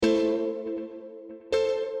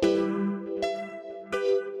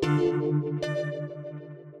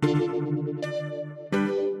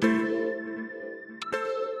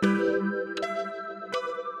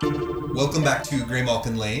Welcome back to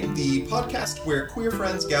Graymalkin Lane, the podcast where queer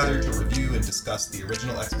friends gather to review and discuss the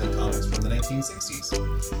original X-Men comics from the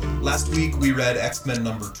 1960s. Last week we read X-Men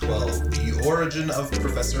number 12, The Origin of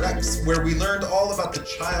Professor X, where we learned all about the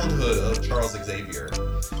childhood of Charles Xavier.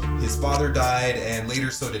 His father died, and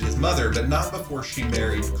later so did his mother, but not before she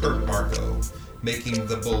married Kurt Marco, making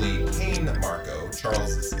the bully Kane Marco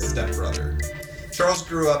Charles' stepbrother. Charles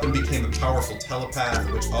grew up and became a powerful telepath,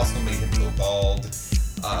 which also made him go bald.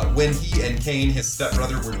 When he and Kane, his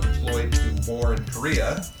stepbrother, were deployed to war in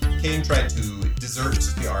Korea, Kane tried to desert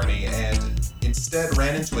the army and instead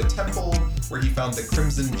ran into a temple where he found the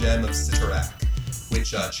Crimson Gem of Cyttorak,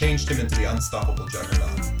 which changed him into the unstoppable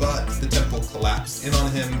Juggernaut. But the temple collapsed in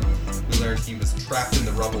on him. We learned he was trapped in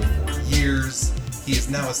the rubble for years. He has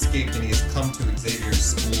now escaped and he has come to Xavier's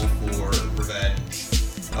school for revenge.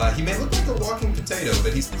 He may look like a walking potato,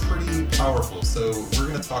 but he's pretty powerful, so we're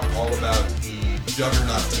going to talk all about the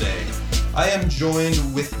Juggernaut today. I am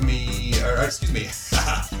joined with me,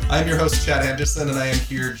 I'm your host, Chad Anderson, and I am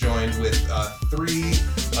here joined with three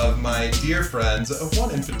of my dear friends,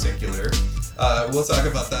 one in particular. We'll talk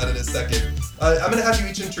about that in a second. I'm going to have you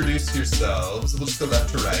each introduce yourselves. We'll just go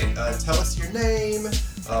left to right. Tell us your name,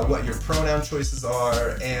 what your pronoun choices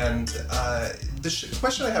are, and the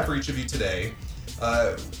question I have for each of you today.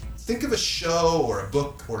 Think of a show or a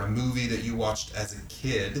book or a movie that you watched as a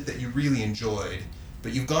kid that you really enjoyed,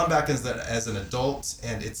 but you've gone back as an adult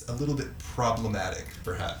and it's a little bit problematic,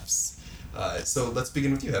 perhaps. So let's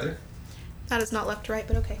begin with you, Heather. That is not left to right,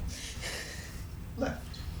 but okay. Left.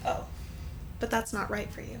 Oh. But that's not right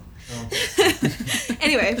for you. Oh.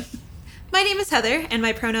 Anyway, my name is Heather, and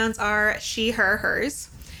my pronouns are she, her, hers.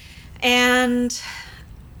 And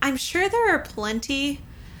I'm sure there are plenty.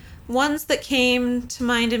 Ones that came to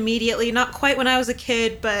mind immediately, not quite when I was a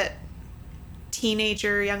kid, but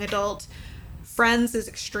teenager, young adult. Friends is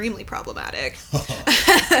extremely problematic.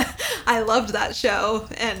 I loved that show,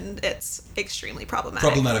 and it's extremely problematic.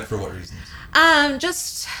 Problematic for what reasons?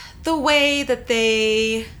 Just the way that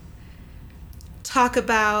they talk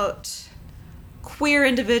about queer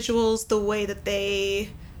individuals, the way that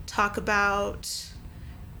they talk about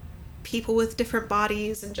people with different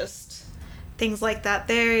bodies, and just things like that.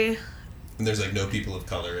 And there's like no people of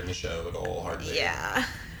color in the show at all, hardly. Yeah.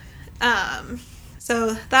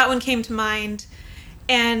 So that one came to mind.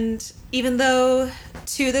 And even though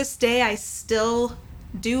to this day I still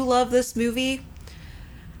do love this movie,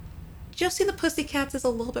 Josie and the Pussycats is a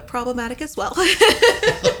little bit problematic as well.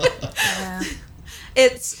 Yeah.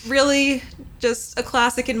 It's really just a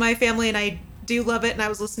classic in my family, and I do love it. And I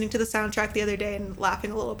was listening to the soundtrack the other day and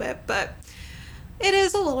laughing a little bit, but it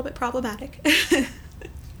is a little bit problematic.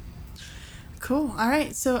 Cool. All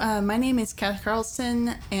right. So my name is Kath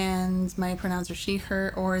Carlson, and my pronouns are she,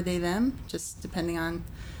 her, or they, them, just depending on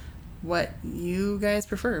what you guys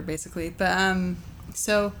prefer, basically. But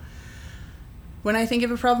so when I think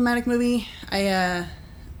of a problematic movie, I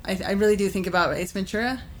really do think about Ace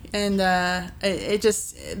Ventura, and it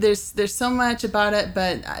just there's so much about it,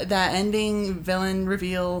 but that ending villain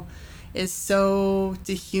reveal is so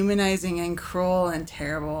dehumanizing and cruel and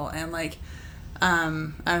terrible, and like I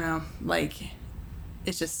don't know, like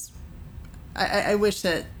it's just I wish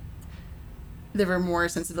that there were more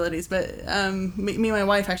sensibilities, but me and my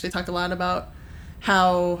wife actually talked a lot about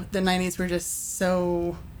how the 90s were just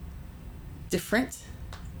so different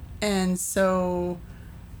and so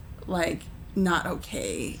like not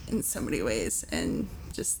okay in so many ways, and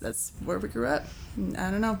just that's where we grew up.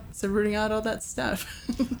 I don't know. So rooting out all that stuff.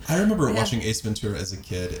 I remember watching Ace Ventura as a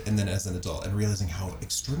kid and then as an adult and realizing how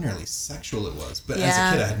extraordinarily sexual it was. But as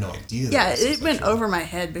a kid, I had no idea. Yeah, it went over my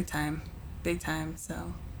head big time.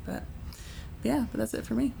 So, but that's it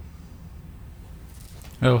for me.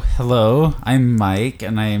 Oh, hello. I'm Mike,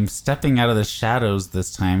 and I am stepping out of the shadows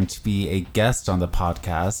this time to be a guest on the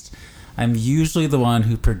podcast. I'm usually the one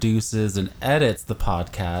who produces and edits the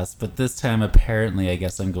podcast, but this time apparently I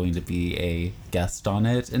guess I'm going to be a guest on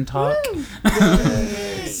it and talk.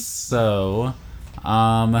 So,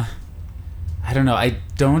 I don't know. I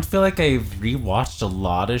don't feel like I've rewatched a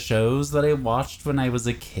lot of shows that I watched when I was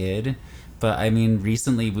a kid. But, I mean,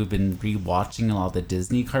 recently we've been rewatching a lot of the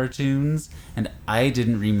Disney cartoons, and I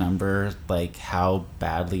didn't remember, like, how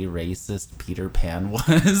badly racist Peter Pan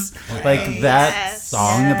was. Like, that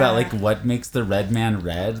song about, like, what makes the red man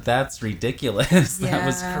red, that's ridiculous. Yeah. That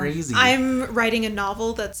was crazy. I'm writing a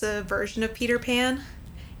novel that's a version of Peter Pan,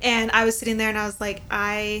 and I was sitting there and I was like,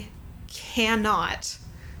 I cannot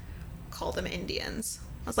call them Indians.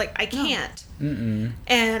 I was like, I can't. Mm-mm.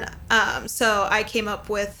 And so I came up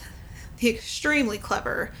with the extremely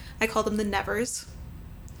clever, I call them the Nevers.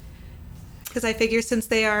 Because I figure since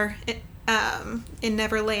they are in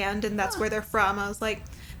Neverland, and that's where they're from. I was like,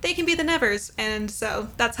 they can be the Nevers, and so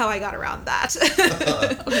that's how I got around that.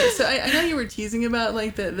 Okay, so I know you were teasing about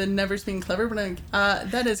like the Nevers being clever, but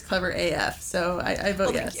that is clever AF. So I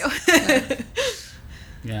vote Well, yes. thank you.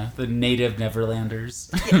 Yeah, the native Neverlanders.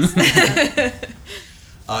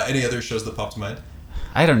 Any other shows that pop to mind?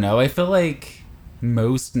 I don't know. I feel like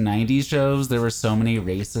most 90s shows, there were so many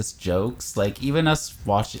racist jokes. Like, even us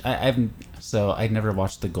watching... I'd never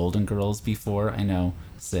watched The Golden Girls before. I know,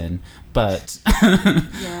 sin. But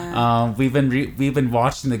Yeah. we've been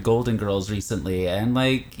watching The Golden Girls recently. And,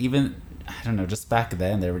 like, even... I don't know, just back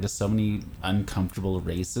then, there were just so many uncomfortable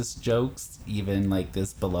racist jokes even, like,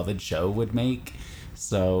 this beloved show would make.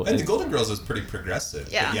 So... And The Golden Girls was pretty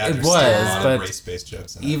progressive. Yeah. But yeah, It there's was, still a lot but of race-based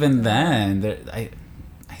jokes in it. even then, I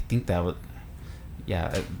think that was...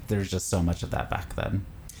 Yeah, there's just so much of that back then.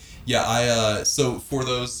 Yeah, so for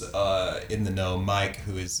those in the know, Mike,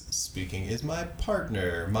 who is speaking, is my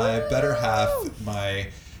partner, my better half, my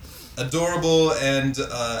adorable and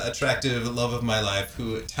attractive love of my life,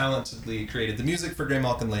 who talentedly created the music for Grey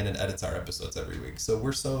Malkin Lane and edits our episodes every week. So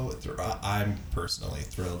we're I'm personally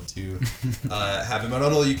thrilled to have him. And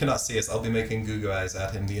although you cannot see us, I'll be making goo eyes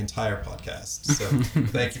at him the entire podcast. So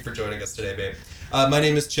thank you for joining us today, babe. My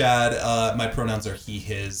name is Chad. My pronouns are he,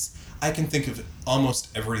 his. I can think of almost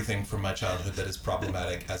everything from my childhood that is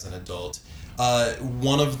problematic as an adult.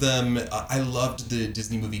 One of them, I loved the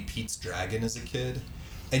Disney movie Pete's Dragon as a kid.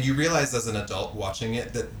 And you realize as an adult watching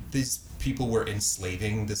it that these people were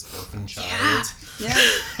enslaving this orphan child.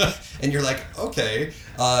 Yeah. And you're like, okay.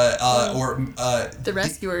 The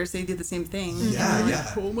Rescuers, they did the same thing. Yeah, And you're yeah.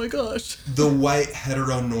 like, oh my gosh. The white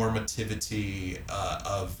heteronormativity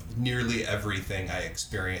of nearly everything I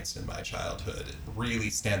experienced in my childhood really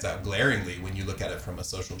stands out glaringly when you look at it from a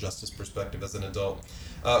social justice perspective as an adult.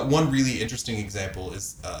 One really interesting example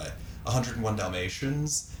is 101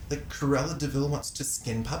 Dalmatians. Like, Cruella de Vil wants to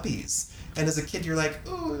skin puppies. And as a kid, you're like,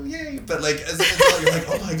 oh, yay. But, like, as an adult, you're like,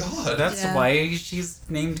 oh, my God. That's Yeah. why she's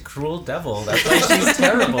named Cruel Devil. That's why she's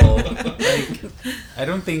terrible. Like, I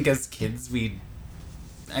don't think as kids we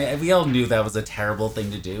all knew that was a terrible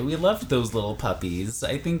thing to do. We loved those little puppies.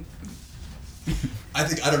 I don't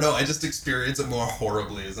know, I just experience it more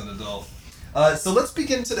horribly as an adult. So let's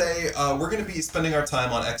begin today. We're going to be spending our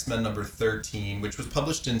time on X-Men number 13, which was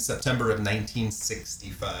published in September of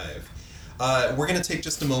 1965. We're going to take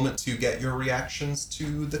just a moment to get your reactions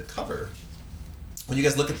to the cover. When you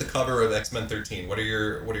guys look at the cover of X-Men 13, what are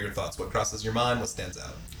your thoughts? What crosses your mind? What stands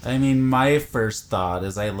out? I mean, my first thought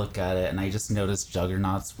is I look at it and I just notice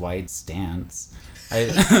Juggernaut's wide stance. I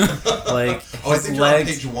think you're on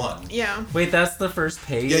page 1. Yeah. Wait, that's the first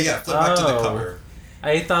page? Yeah, flip back to the cover.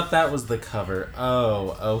 I thought that was the cover.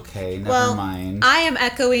 Oh, okay, never mind. I am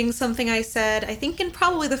echoing something I said, I think in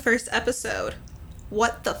probably the first episode.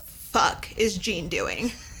 What the fuck is Jean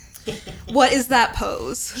doing? What is that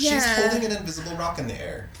pose? Yeah. She's holding an invisible rock in the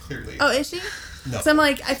air, clearly. Oh, is she? No. So I'm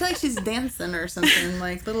like, I feel like she's dancing or something,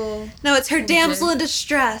 like little... No, it's her Little damsel jig. in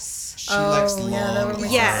distress. She likes Oh, long yeah, that would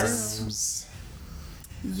make Yes. arms.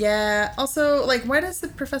 Yeah. Also, like, why does the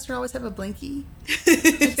professor always have a blankie?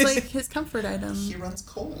 It's like his comfort item. He runs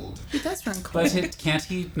cold. He does run cold. But can't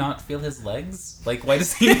he not feel his legs? Like, why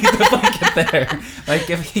does he need the blanket there? Like,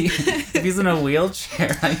 if he's in a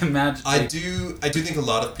wheelchair, I imagine. I do think a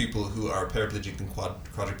lot of people who are paraplegic and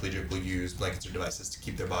quadriplegic will use blankets or devices to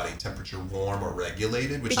keep their body temperature warm or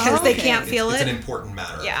regulated, which Because is they okay. can't feel it's it. an important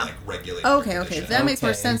matter Yeah. of like regulating. Okay, regulation. that makes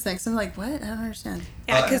more Okay. sense then. 'Cause I'm like, what? I don't understand.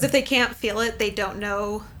 Yeah, because if they can't feel it, they don't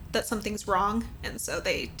know that something's wrong, and so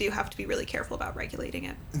they do have to be really careful about regulating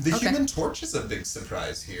it. The Okay. Human Torch is a big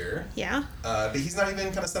surprise here. Yeah. But he's not even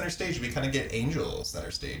kind of center stage. We kind of get Angel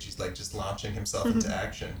center stage. He's like just launching himself into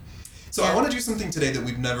action. So I want to do something today that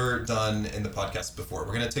we've never done in the podcast before.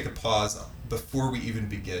 We're going to take a pause before we even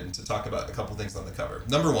begin to talk about a couple things on the cover.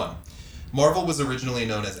 Number one, Marvel was originally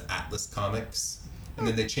known as Atlas Comics, and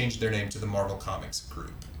then they changed their name to the Marvel Comics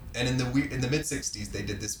Group. And in the mid-'60s, they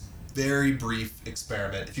did this very brief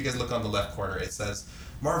experiment. If you guys look on the left corner, it says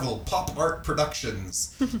Marvel Pop Art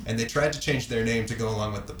Productions. And they tried to change their name to go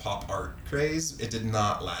along with the pop art craze. It did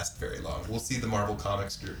not last very long. We'll see the Marvel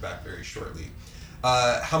Comics Group back very shortly.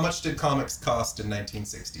 How much did comics cost in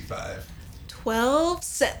 1965? 12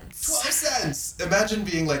 cents. 12 cents! Imagine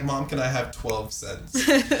being like, Mom, can I have 12 cents?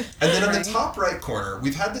 And then on the Right. top right corner,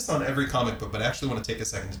 we've had this on every comic book, but I actually want to take a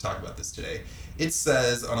second to talk about this today. It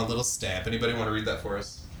says on a little stamp, anybody want to read that for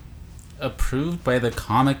us? Approved by the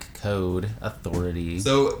Comic Code Authority.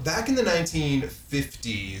 So back in the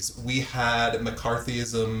 1950s, we had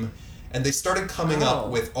McCarthyism, and they started coming up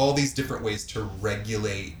with all these different ways to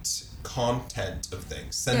regulate content of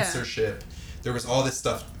things, censorship. There was all this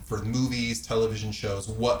stuff for movies, television shows,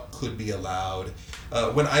 what could be allowed.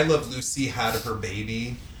 When I Love Lucy had her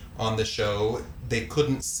baby on the show, they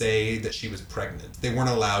couldn't say that she was pregnant. They weren't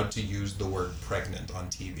allowed to use the word pregnant on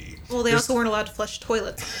TV. Well, they also weren't allowed to flush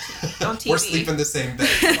toilets on TV. Or sleep in the same bed.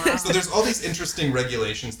 Wow. So there's all these interesting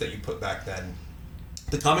regulations that you put back then.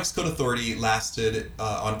 The Comics Code Authority lasted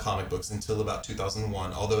on comic books until about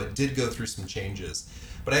 2001, although it did go through some changes.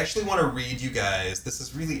 But I actually want to read you guys, this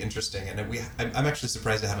is really interesting, and I'm actually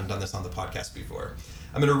surprised I haven't done this on the podcast before.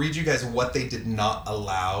 I'm going to read you guys what they did not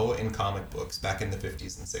allow in comic books back in the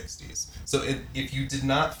 50s and 60s. So if you did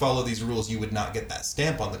not follow these rules, you would not get that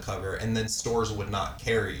stamp on the cover, and then stores would not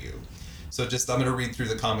carry you. So I'm going to read through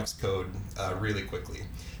the Comics Code really quickly.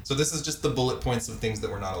 So this is just the bullet points of things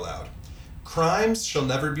that were not allowed. Crimes shall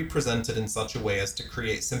never be presented in such a way as to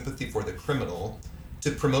create sympathy for the criminal,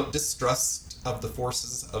 to promote distrust of the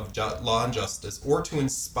forces of law and justice, or to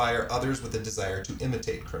inspire others with a desire to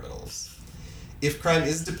imitate criminals. If crime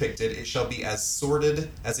is depicted, it shall be as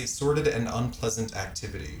a sordid and unpleasant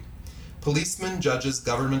activity. Policemen, judges,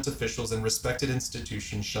 government officials, and respected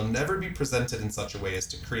institutions shall never be presented in such a way as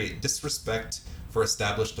to create disrespect for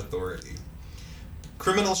established authority.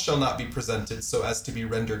 Criminals shall not be presented so as to be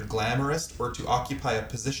rendered glamorous or to occupy a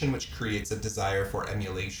position which creates a desire for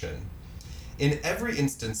emulation. In every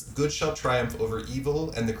instance, good shall triumph over evil,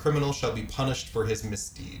 and the criminal shall be punished for his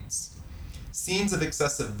misdeeds. Scenes of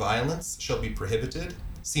excessive violence shall be prohibited.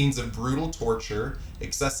 Scenes of brutal torture,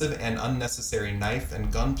 excessive and unnecessary knife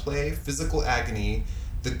and gunplay, physical agony,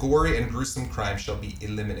 the gory and gruesome crime shall be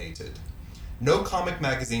eliminated. No comic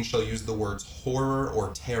magazine shall use the words horror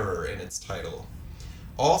or terror in its title.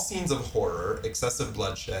 All scenes of horror, excessive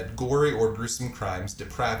bloodshed, gory or gruesome crimes,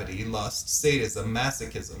 depravity, lust, sadism,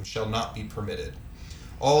 masochism shall not be permitted.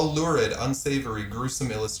 All lurid, unsavory,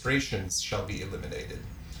 gruesome illustrations shall be eliminated.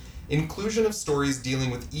 Inclusion of stories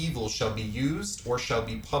dealing with evil shall be used or shall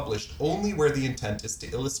be published only where the intent is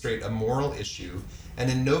to illustrate a moral issue,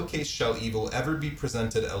 and in no case shall evil ever be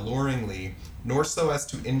presented alluringly, nor so as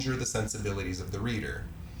to injure the sensibilities of the reader.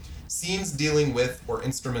 Scenes dealing with or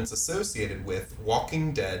instruments associated with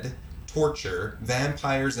Walking Dead, torture,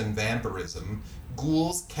 vampires and vampirism,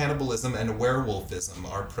 ghouls, cannibalism, and werewolfism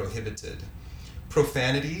are prohibited.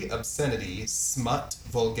 Profanity, obscenity, smut,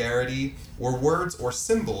 vulgarity, or words or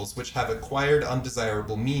symbols which have acquired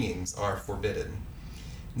undesirable meanings are forbidden.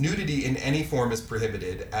 Nudity in any form is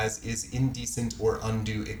prohibited, as is indecent or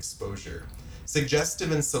undue exposure.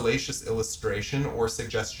 Suggestive and salacious illustration or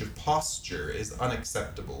suggestive posture is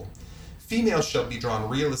unacceptable. Females shall be drawn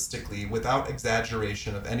realistically without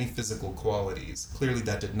exaggeration of any physical qualities. Clearly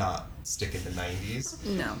that did not stick in the 90s.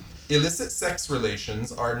 No. Illicit sex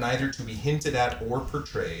relations are neither to be hinted at or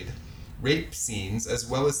portrayed. Rape scenes, as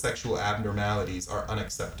well as sexual abnormalities, are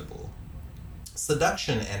unacceptable.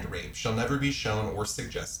 Seduction and rape shall never be shown or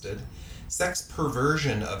suggested. Sex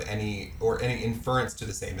perversion of any inference to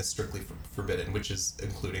the same is strictly forbidden, which is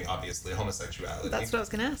including, obviously, homosexuality. That's what I was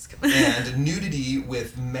going to ask. And nudity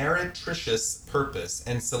with meretricious purpose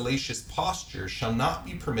and salacious posture shall not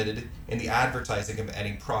be permitted in the advertising of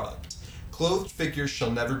any product. Clothed figures shall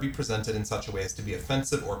never be presented in such a way as to be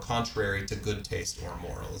offensive or contrary to good taste or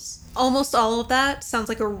morals. Almost all of that sounds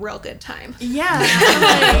like a real good time. Yeah.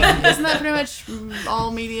 Like, isn't that pretty much all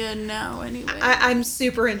media now anyway? I'm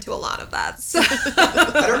super into a lot of that. So.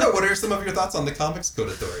 I don't know. What are some of your thoughts on the Comics Code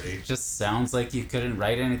Authority? It just sounds like you couldn't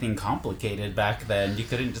write anything complicated back then. You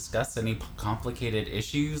couldn't discuss any complicated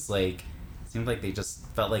issues. Like, it seemed like they just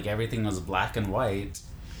felt like everything was black and white,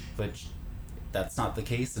 which... that's not the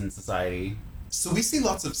case in society. So we see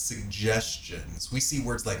lots of suggestions. We see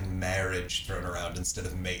words like marriage thrown around instead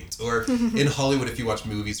of mate. Or in Hollywood, if you watch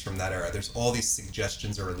movies from that era, there's all these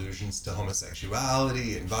suggestions or allusions to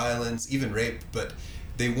homosexuality and violence, even rape, but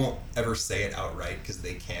they won't ever say it outright because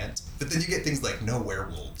they can't. But then you get things like no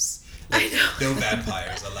werewolves. Like, no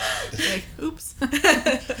vampires allowed. Like, oops.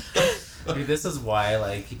 I mean, this is why,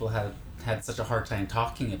 like, people had such a hard time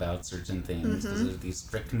talking about certain things because of these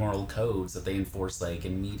strict moral codes that they enforce, like,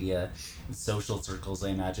 in media and social circles, I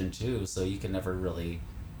imagine, too. So you can never really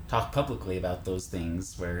talk publicly about those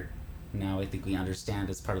things, where now I think we understand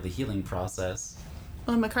as part of the healing process.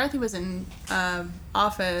 Well, McCarthy was in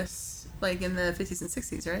office, like, in the 50s and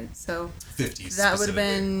 60s, right? So 50s that would have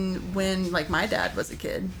been when, like, my dad was a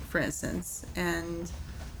kid, for instance. And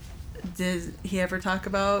did he ever talk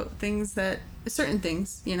about things that... certain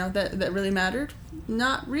things, you know, that really mattered?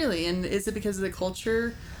 Not really. And is it because of the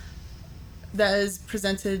culture that is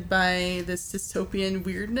presented by this dystopian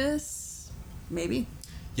weirdness? Maybe.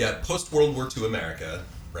 Yeah, post-World War II America,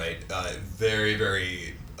 right? Very,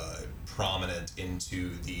 very prominent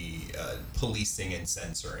into the policing and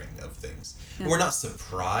censoring of things. Yeah. We're not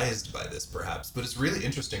surprised by this, perhaps, but it's really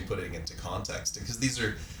interesting putting it into context, because these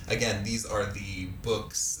are the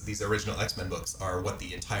books, these original X-Men books are what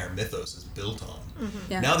the entire mythos is built on.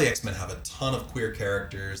 Yeah. Now the X-Men have a ton of queer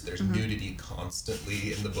characters, there's nudity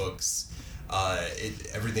constantly in the books.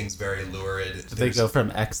 Everything's very lurid. Did they go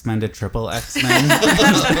from X-Men to triple X-Men?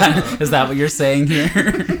 Is that what you're saying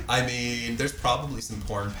here? I mean, there's probably some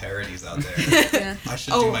porn parodies out there. Yeah. I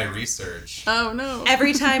should do my research. Oh no.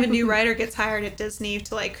 Every time a new writer gets hired at Disney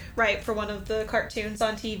to like write for one of the cartoons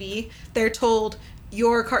on TV, they're told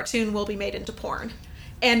your cartoon will be made into porn.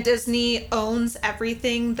 And Disney owns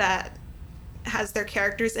everything that has their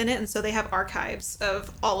characters in it, and so they have archives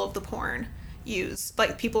of all of the porn used.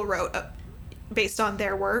 Like people wrote based on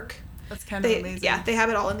their work. That's kind of amazing. Yeah, they have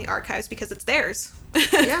it all in the archives because it's theirs.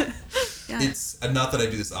 Yeah. Yeah. It's not that I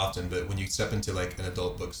do this often, but when you step into like an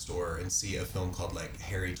adult bookstore and see a film called like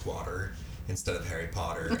Harry Twatter instead of Harry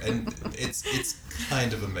Potter, and it's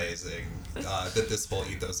kind of amazing that this whole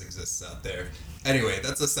ethos exists out there. Anyway,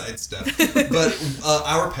 that's a sidestep. But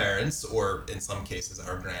our parents, or in some cases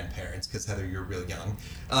our grandparents, because Heather, you're real young,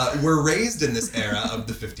 were raised in this era of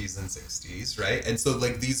the 50s and 60s, right? And so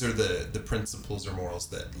like these are the principles or morals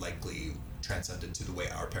that likely transcended to the way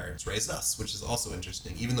our parents raised us, which is also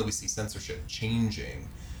interesting, even though we see censorship changing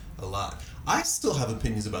a lot. I still have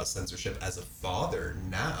opinions about censorship as a father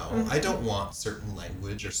now. I don't want certain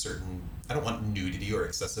language or I don't want nudity or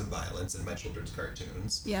excessive violence in my children's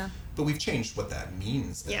cartoons. Yeah. But we've changed what that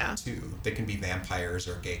means now, Yeah. too. They can be vampires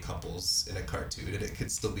or gay couples in a cartoon, and it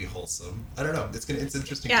could still be wholesome. I don't know. It's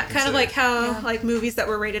interesting. Yeah, to kind of consider. like how Yeah. like movies that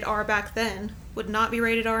were rated R back then would not be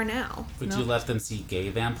rated R now. Would No. you let them see gay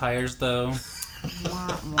vampires, though?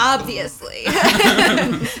 Obviously.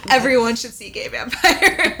 Everyone should see gay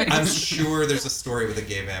vampires. I'm sure there's a story with a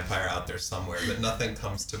gay vampire out there somewhere, but nothing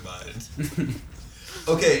comes to mind.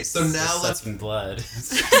 Okay, so now let's Sucking blood.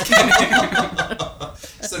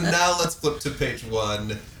 let's flip to page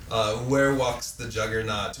 1. Where walks the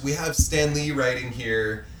Juggernaut? We have Stan Lee writing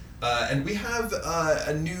here, and we have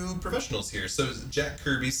a new professionals here. So Jack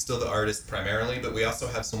Kirby's still the artist primarily, but we also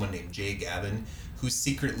have someone named Jay Gavin, who's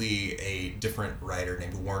secretly a different writer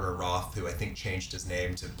named Warner Roth, who I think changed his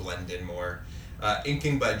name to blend in more.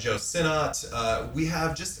 Inking by Joe Sinnott. We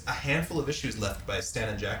have just a handful of issues left by Stan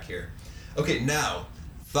and Jack here. Okay, now,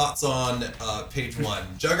 thoughts on page 1.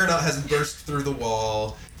 Juggernaut has burst through the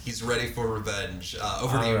wall. He's ready for revenge.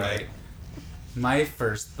 Over to you, All right. Mike. My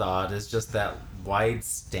first thought is just that wide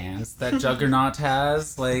stance that Juggernaut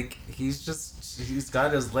has. Like, he's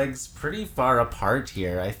got his legs pretty far apart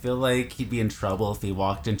here. I feel like he'd be in trouble if he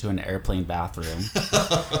walked into an airplane bathroom.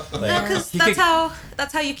 No, because that's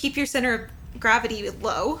how you keep your center of gravity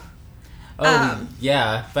low.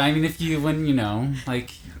 Yeah. But I mean,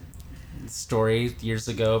 like, story years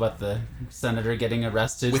ago about the senator getting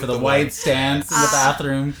arrested With for the the wide wide stance in the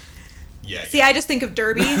bathroom. Yeah. See, I just think of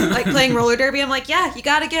derby, like playing roller derby. I'm like, yeah, you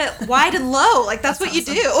gotta get wide and low. Like, that's what you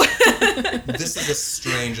do. This is a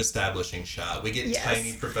strange establishing shot. We get Yes.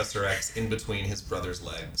 tiny Professor X in between his brother's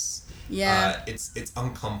legs. Yeah. It's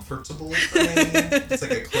uncomfortable for me. It's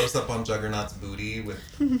like a close-up on Juggernaut's booty with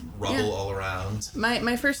rubble Yeah. all around.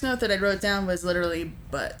 My first note that I wrote down was literally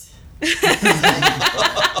butt.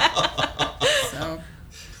 So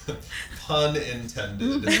Pun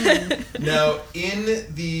intended. Now, in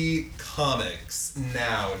the comics,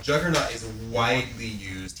 now, Juggernaut is widely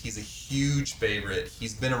used. He's a huge favorite.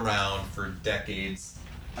 He's been around for decades.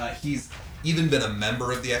 He's even been a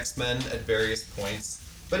member of the X-Men at various points.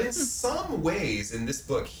 But in some ways, in this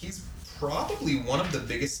book, he's probably one of the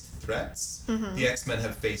biggest threats the X-Men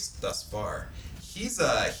have faced thus far. He's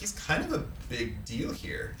kind of a big deal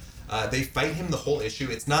here. They fight him the whole issue.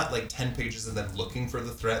 It's not like 10 pages of them looking for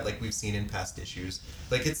the threat like we've seen in past issues.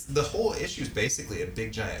 Like, it's the whole issue is basically a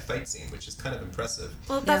big giant fight scene, which is kind of impressive.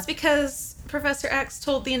 Well, that's because Professor X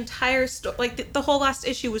told the entire story. Like, the whole last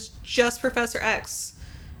issue was just Professor X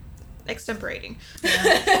extemperating.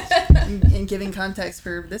 and giving context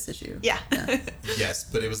for this issue. Yeah. Yes,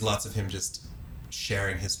 but it was lots of him just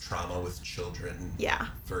sharing his trauma with children Yeah.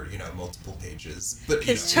 for, multiple pages. But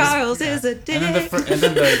Because Charles is a dick. And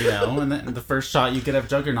then the first shot you get of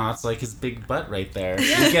Juggernaut's like his big butt right there.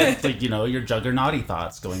 You get your Juggernauty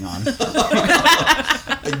thoughts going on.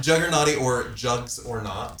 Juggernauty or Jugs or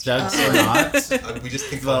not. Jugs or not? We just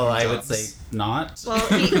think Well, of I would Jugs. say not. Well,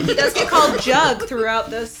 he does get called Jug throughout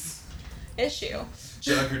this issue.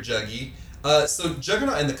 Jug or Juggy. So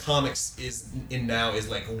Juggernaut in the comics is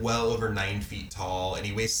like well over 9 feet tall, and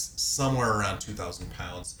he weighs somewhere around 2,000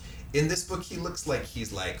 pounds. In this book, he looks like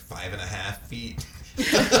he's like 5.5 feet.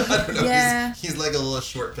 I don't know. Yeah. He's like a little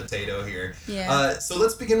short potato here. Yeah. So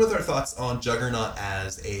let's begin with our thoughts on Juggernaut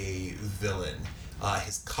as a villain.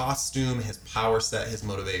 His costume, his power set, his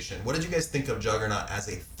motivation. What did you guys think of Juggernaut as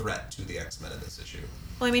a threat to the X-Men in this issue?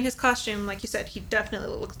 Well, I mean, his costume, like you said, he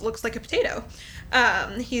definitely looks like a potato.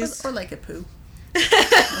 He's Or like a poo.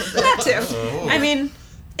 that too. Oh. I mean,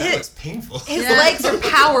 That looks painful. his Yeah. legs are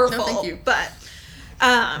powerful. No, thank you. But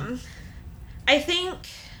I think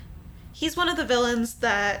he's one of the villains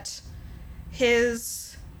that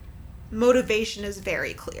his motivation is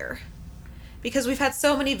very clear. Because we've had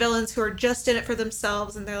so many villains who are just in it for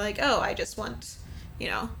themselves and they're like, oh, I just want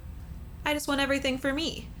everything for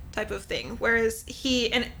me type of thing. Whereas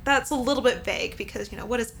and that's a little bit vague because,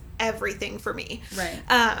 what is everything for me? Right.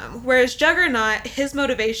 Whereas Juggernaut, his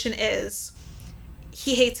motivation is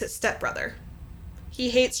he hates his stepbrother.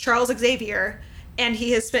 He hates Charles Xavier, and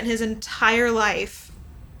he has spent his entire life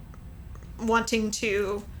wanting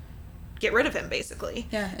to get rid of him, basically.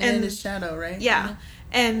 Yeah, and in his shadow, right? Yeah.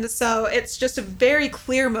 And so it's just a very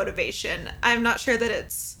clear motivation. I'm not sure that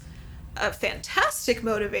it's a fantastic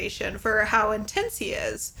motivation for how intense he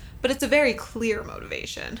is, but it's a very clear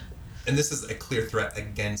motivation. And this is a clear threat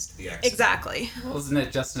against the X-Men. Exactly. Well, isn't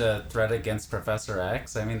it just a threat against Professor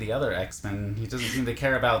X? I mean, the other X-Men, he doesn't seem to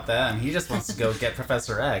care about them. He just wants to go get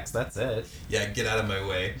Professor X. That's it. Yeah, get out of my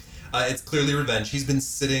way. It's clearly revenge. He's been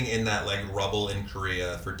sitting in that rubble in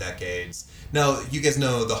Korea for decades. Now, you guys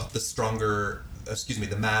know the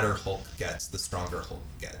madder Hulk gets, the stronger Hulk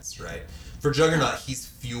gets, right? For Juggernaut, he's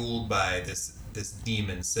fueled by this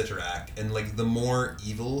demon Cyttorak, and the more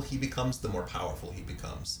evil he becomes, the more powerful he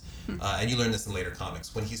becomes. And you learn this in later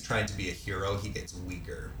comics. When he's trying to be a hero, he gets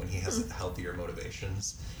weaker when he has healthier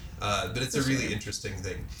motivations. But it's a really interesting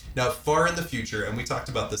thing. Now, far in the future, and we talked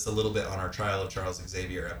about this a little bit on our Trial of Charles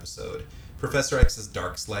Xavier episode, Professor X's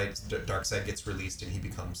dark side gets released and he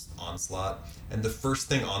becomes Onslaught. And the first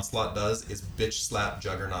thing Onslaught does is bitch slap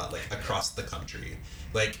Juggernaut across the country.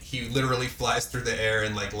 He literally flies through the air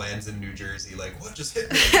and lands in New Jersey. What just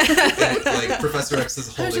hit me? And Professor X is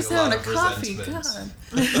holding a lot of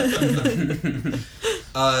resentment.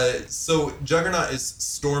 So Juggernaut is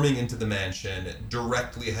storming into the mansion,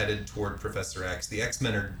 directly headed toward Professor X. The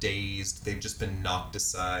X-Men are dazed. They've just been knocked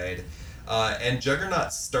aside. And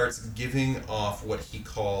Juggernaut starts giving off what he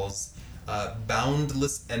calls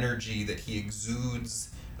boundless energy that he exudes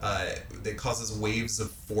that causes waves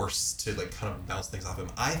of force to kind of bounce things off him.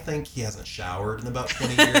 I think he hasn't showered in about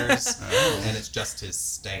 20 years, and it's just his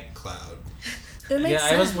stank cloud. It makes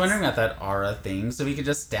sense. I was wondering about that aura thing, so we could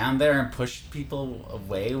just stand there and push people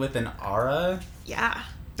away with an aura? Yeah.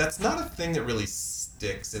 That's not a thing that really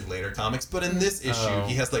sticks in later comics, but in this issue,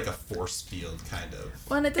 he has a force field, kind of.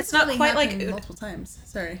 Well, and It's not quite like multiple times.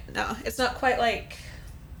 Sorry. No, it's not quite like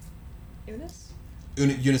Eunice?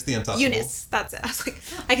 Eunice the Untouchable. Eunice, that's it. I was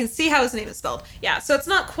I can see how his name is spelled. Yeah, so it's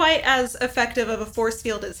not quite as effective of a force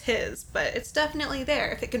field as his, but it's definitely there.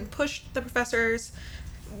 If it can push the professor's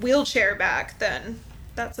wheelchair back, then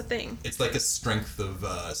that's a thing. It's like a strength of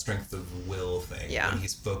will thing. Yeah. When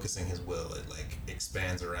he's focusing his will, it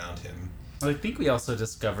expands around him. Well, I think we also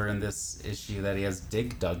discover in this issue that he has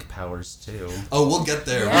Dig Dug powers, too. Oh, we'll get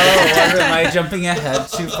there. Am I jumping ahead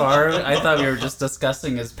too far? I thought we were just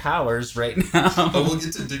discussing his powers right now. Oh, we'll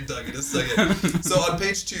get to Dig Dug in a second. So on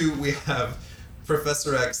page 2, we have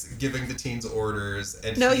Professor X giving the teens orders,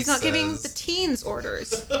 and No, he's not giving the teens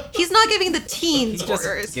orders. He's not giving the teens He just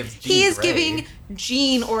orders. gives He Jean is Grey. giving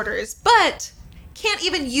Jean orders, but can't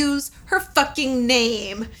even use her fucking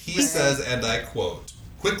name. He says, and I quote,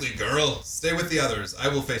 "Quickly, girl, stay with the others. I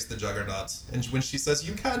will face the Juggernaut." And when she says,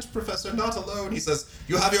 "You can't, Professor, not alone," he says,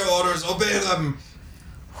 "You have your orders, obey them."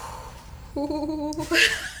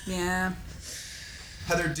 Yeah.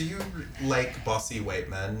 Heather, do you like bossy white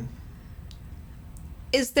men?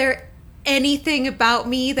 Is there anything about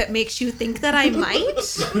me that makes you think that I might?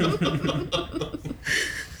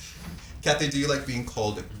 Kathy, do you like being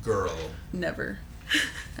called girl? Never.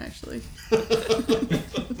 Actually.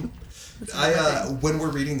 When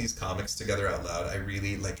we're reading these comics together out loud, I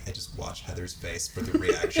really I just watch Heather's face for the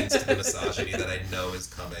reactions to the misogyny that I know is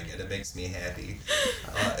coming, and it makes me happy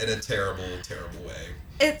in a terrible, terrible way.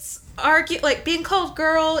 It's being called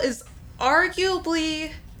girl is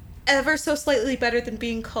arguably ever so slightly better than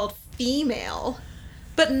being called female,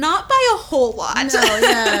 but not by a whole lot. No,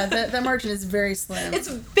 yeah, that margin is very slim. It's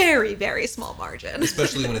very, very small margin.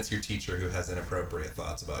 Especially when it's your teacher who has inappropriate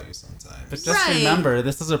thoughts about you sometimes. But just remember,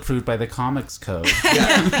 this is approved by the Comics Code.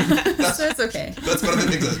 Yeah, So it's okay. that's one of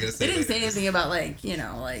the things I was going to say. They didn't say later. anything about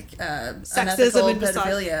Sexism unethical and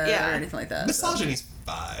pedophilia yeah. or anything like that. Misogyny's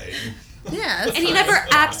fine. Yeah. And he never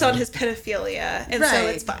acts on his pedophilia, and so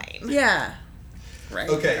it's fine. Yeah. Right.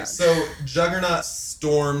 Okay, so Juggernaut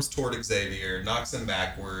storms toward Xavier, knocks him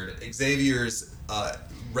backward. Xavier's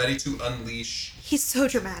ready to unleash. He's so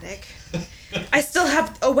dramatic. I still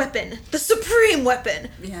have a weapon. The supreme weapon.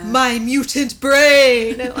 Yeah. My mutant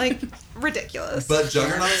brain. Like, ridiculous. But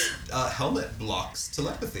Juggernaut's helmet blocks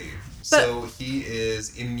telepathy. So he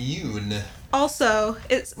is immune. Also,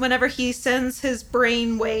 it's whenever he sends his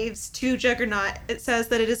brain waves to Juggernaut, it says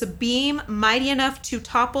that it is a beam mighty enough to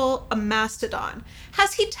topple a mastodon.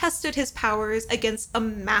 Has he tested his powers against a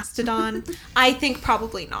mastodon? I think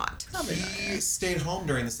probably not. He stayed home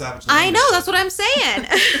during the Savage I Land know, mission. that's what I'm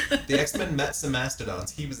saying. The X-Men met some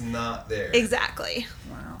mastodons. He was not there. Exactly.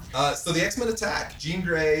 Wow. So the X-Men attack. Jean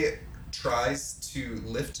Grey tries to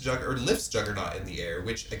lifts Juggernaut in the air,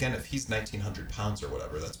 which, again, if he's 1,900 pounds or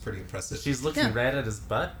whatever, that's pretty impressive. She's looking Yeah. right at his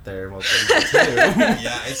butt there while doing it too.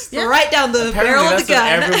 Yeah, it's... Yeah. Right down the Apparently barrel of that's the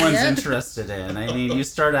gun. what everyone's Yeah. interested in. I mean, you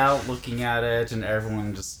start out looking at it, and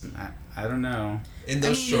everyone just, I don't know. In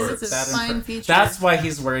those shorts. It's a fine feature. That's why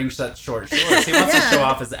he's wearing such short shorts. He wants to Yeah. show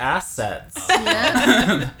off his assets.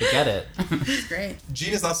 Yeah. I get it. It's great.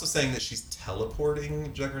 Jean is also saying that she's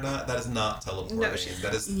teleporting Juggernaut. That is not teleporting. No, she's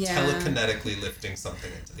that is Yeah. telekinetically lifting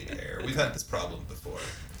something into the air. We've had this problem before.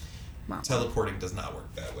 Wow. Teleporting does not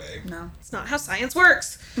work that way. No. It's not how science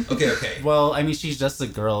works. Okay. Well, I mean, she's just a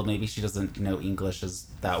girl. Maybe she doesn't know English as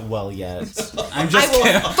that well yet. I'm I just will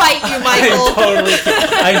kidding. fight you, Michael.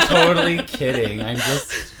 I'm totally kidding. I'm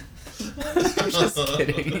just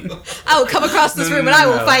kidding. I will come across this No, room no, and I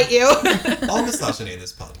will no. fight you. All misogyny in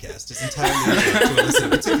this podcast is entirely related to elicit a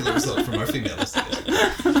particular result from our female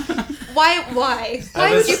listeners. Why I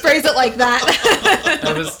would was- you phrase it like that?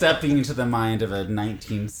 I was stepping into the mind of a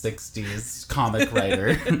 1960s comic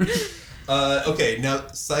writer. Okay, now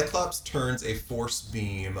Cyclops turns a force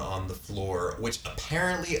beam on the floor, which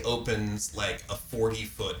apparently opens like a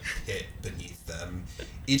 40-foot pit beneath them.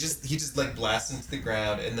 He just like blasts into the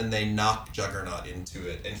ground, and then they knock Juggernaut into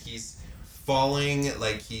it, and he's falling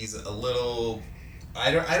like he's a little. I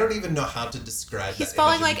don't even know how to describe. He's that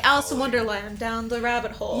falling image of like him Alice in falling. Wonderland down the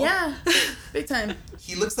rabbit hole. Yeah. Big time.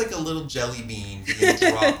 He looks like a little jelly bean being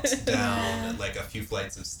dropped down like a few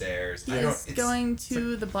flights of stairs. He I don't. is It's, going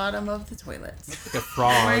to the bottom of the toilet. Like a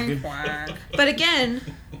frog. But again,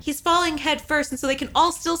 he's falling head first, and so they can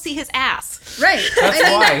all still see his ass. Right. That's I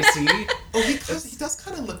mean, why, see? oh, he does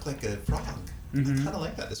kind of look like a frog. I kind of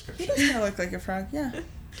like that He description. does kind of look like a frog, yeah.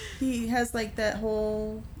 He has like that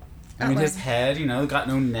whole I mean, his outline. head, got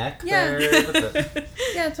no neck Yeah. there. But the,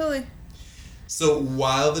 Yeah, totally. So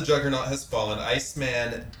while the Juggernaut has fallen,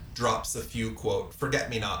 Iceman drops a few quote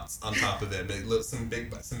forget-me-nots on top of him. Some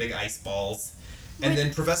big ice balls, and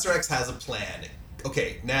then Professor X has a plan.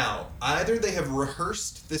 Okay, now either they have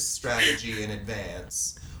rehearsed this strategy in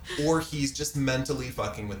advance, or he's just mentally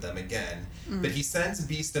fucking with them again. But he sends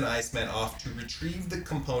Beast and Iceman off to retrieve the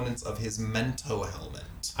components of his Mento helmet.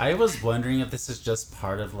 I was wondering if this is just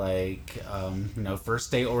part of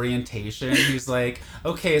first day orientation. He's like,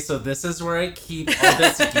 okay, so this is where I keep all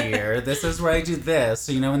this gear. This is where I do this.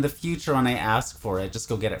 So, in the future when I ask for it, just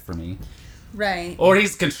go get it for me. Right. Or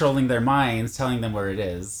he's controlling their minds, telling them where it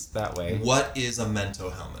is that way. What is a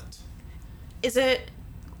Mento helmet? Is it,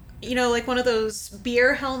 like one of those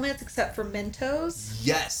beer helmets except for Mentos?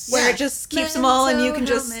 Yes. Where it just keeps them all and you can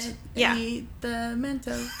just... helmet, Yeah. Eat the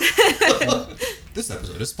Mento. This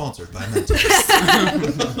episode is sponsored by Mentos.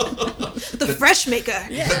 The Fresh Maker.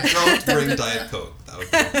 Yeah. Don't bring Diet Coke. That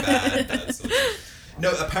would be a bad solution.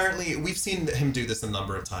 No, apparently we've seen him do this a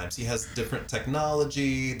number of times. He has different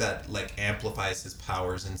technology that amplifies his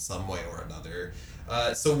powers in some way or another.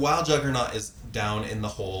 So while Juggernaut is down in the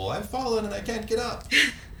hole, I've fallen and I can't get up.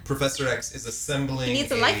 Professor X is assembling He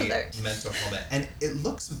needs a life alert. Mento helmet, and it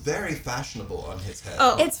looks very fashionable on his head.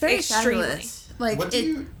 Oh, It's very extremely. fabulous. Like what do it,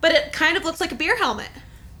 you? But it kind of looks like a beer helmet.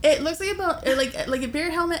 it looks like a beer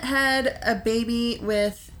helmet had a baby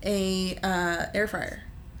with a air fryer.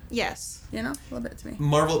 Yes. A little bit to me.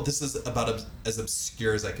 Marvel, this is about as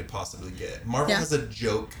obscure as I could possibly get. Marvel Yeah. has a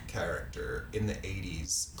joke character in the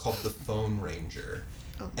 80s called the Phone Ranger.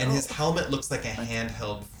 Oh, And no. his helmet looks like a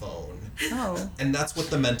handheld phone. Oh, And that's what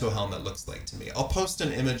the Mento helmet looks like to me. I'll post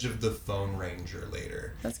an image of the Phone Ranger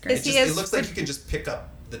later. that's great. Is he It as looks like you can just pick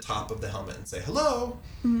up the top of the helmet and say, hello.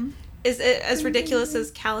 Is it as ridiculous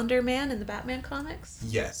as Calendar Man in the Batman comics?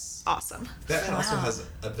 Yes. Awesome. Batman also Wow. has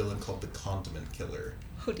a villain called the Condiment Killer.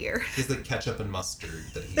 Oh dear. He's like ketchup and mustard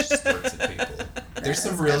that he just squirts at people. There's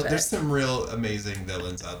some That's real amazing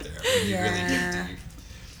villains out there when you really Yeah. dig deep.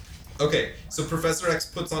 Okay, so Professor X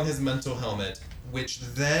puts on his Mento helmet. which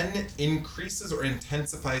then increases or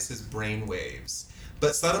intensifies his brain waves.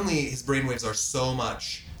 But suddenly his brain waves are so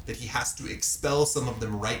much that he has to expel some of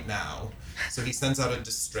them right now. So he sends out a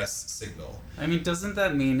distress signal. I mean, doesn't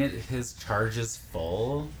that mean his charge is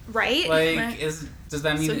full? Right? Like, Right. does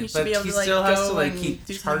that mean? So he should but be able he to, like, still has to go like and keep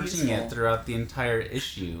do something charging useful. it throughout the entire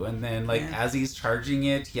issue, and then like Yeah. as he's charging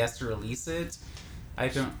it, he has to release it. I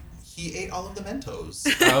don't. He ate all of the Mentos,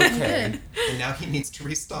 Okay, and now he needs to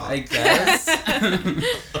restock. I guess.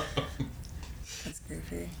 That's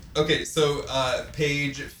creepy. Okay, so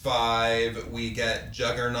page 5, we get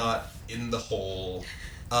Juggernaut in the hole.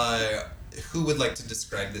 Who would like to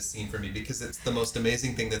describe this scene for me? Because it's the most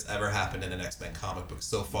amazing thing that's ever happened in an X-Men comic book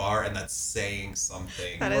so far, and that's saying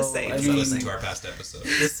something. That is saying I If mean, you listen something. to our past episodes.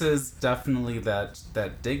 This is definitely that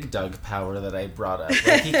Dig Dug power that I brought up.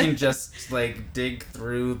 Like he can just like dig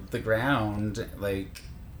through the ground, like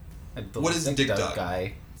the What is Dig Dug?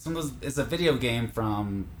 guy. It's a video game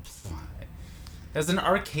from. It was an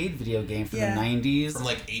arcade video game from Yeah. the 90s. From,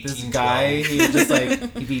 like, This 1812. guy, he would just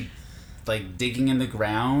like he'd be like digging in the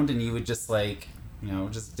ground, and you would just like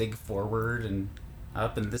just dig forward and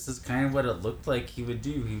up, and this is kind of what it looked like he would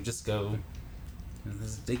do. He would just go.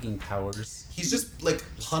 His digging powers. He's just like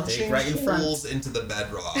punching right in front. holes into the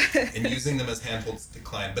bedrock and using them as handholds to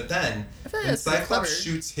climb. But then, I feel like when that's pretty Cyclops clever.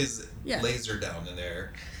 shoots his Yeah. laser down in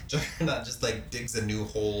there, Juggernaut just like digs a new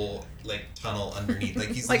hole, like tunnel underneath. Like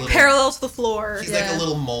he's Like a little, parallel to the floor. He's like Yeah. a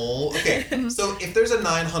little mole. Okay, so if there's a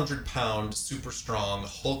 900-pound, super strong,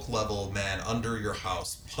 Hulk-level man under your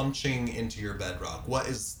house punching into your bedrock, what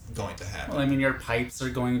is going to happen? Well, I mean, your pipes are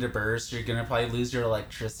going to burst. You're gonna probably lose your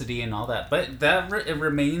electricity and all that. But that it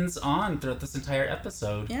remains on throughout this entire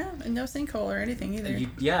episode. Yeah, and no sinkhole or anything either.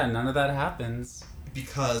 None of that happens.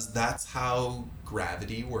 Because that's how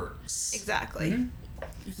gravity works. Exactly. Mhm.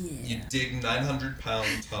 Yeah. You dig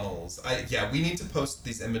 900-pound tunnels. We need to post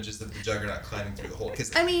these images of the Juggernaut climbing through the hole.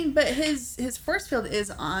 Because I mean, but his force field is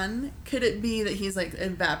on. Could it be that he's like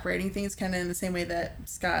evaporating things, kind of in the same way that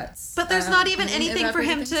Scott's? But there's not even moon anything for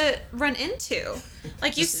him evaporating to run into.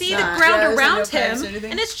 Like you Just see the not. ground Yeah, there's around no pipes him, or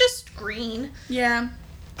anything. and it's just green. things? Yeah.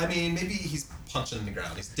 I mean, maybe he's punching in the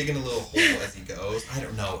ground. He's digging a little hole as he goes. I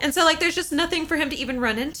don't know. And so, like, there's just nothing for him to even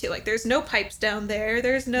run into. Like, there's no pipes down there.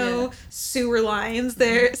 There's no Yeah. sewer lines.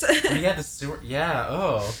 There's. Oh, yeah, the sewer. Yeah.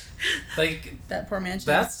 Oh, like That poor mansion.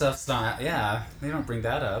 that stuff's not. Yeah, they don't bring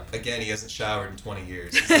that up. Again, he hasn't showered in 20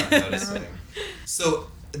 years. He's not noticing. So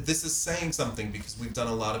this is saying something because we've done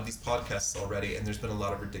a lot of these podcasts already, and there's been a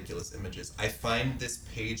lot of ridiculous images. I find this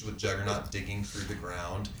page with Juggernaut digging through the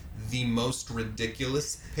ground the most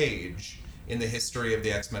ridiculous page in the history of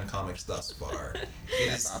the X-Men comics thus far. It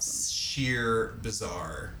is That's awesome. sheer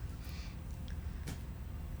bizarre.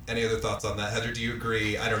 Any other thoughts on that? Heather, do you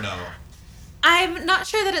agree? I don't know. I'm not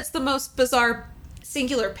sure that it's the most bizarre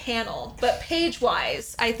singular panel, but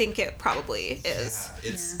page-wise, I think it probably is.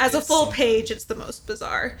 Yeah, it's, As a it's full something. page, it's the most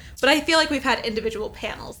bizarre. But I feel like we've had individual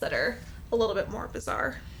panels that are a little bit more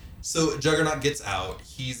bizarre. So Juggernaut gets out.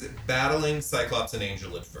 He's battling Cyclops and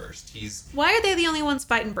Angel at first. Why are they the only ones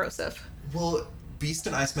fighting Broseph? Well, Beast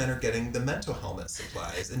and Iceman are getting the Mento helmet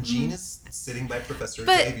supplies, and Jean is sitting by Professor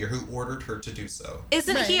But- Xavier, who ordered her to do so.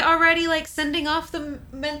 Isn't he Right. already, like, sending off the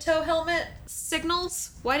Mento helmet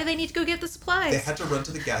signals? Why do they need to go get the supplies? They had to run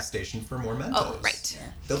to the gas station for more Mentos. Oh, right. Yeah.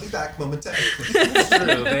 They'll be back momentarily. It's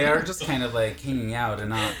true. They are just kind of like hanging out and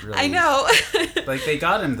not really. I know. Like they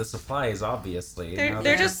got him the supplies, obviously. they're Now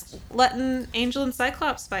they're they're- just letting Angel and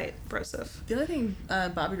Cyclops fight Broseph. The other thing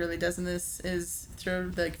Bobby really does in this is throw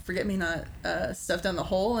the forget-me-not stuff down the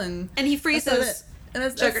hole and And he that's freezes about it. And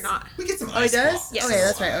that's Juggernaut. We get some Oh, he ice does? blocks Yes. Okay, in a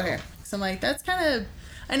that's right. while. Okay. So I'm like, that's kind of,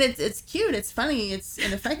 and it's cute, it's funny, it's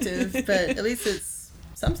ineffective, but at least it's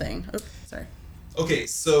something. Oops, sorry. Okay,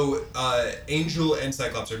 so Angel and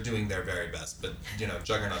Cyclops are doing their very best, but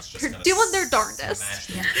Juggernaut's just They're gonna doing their darndest. smash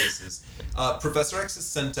them to pieces. Professor X has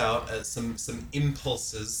sent out some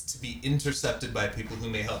impulses to be intercepted by people who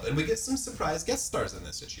may help, and we get some surprise guest stars in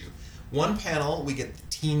this issue. One panel, we get the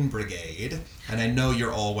Teen Brigade, and I know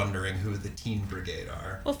you're all wondering who the Teen Brigade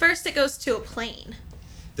are. Well, first it goes to a plane.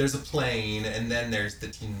 There's a plane, and then there's the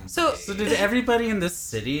Teen So- Brigade. So did everybody in this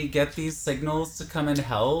city get these signals to come and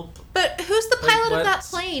help? But who's the Like, pilot of that what?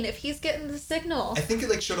 plane if he's getting the signal? I think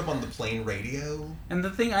it showed up on the plane radio. And the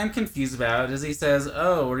thing I'm confused about is he says,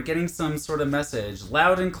 "Oh, we're getting some sort of message,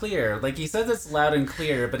 loud and clear." Like he says it's loud and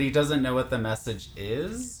clear, but he doesn't know what the message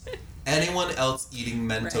is. Anyone else eating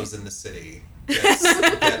Mentos Right. in the city gets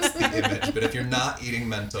the image, but if you're not eating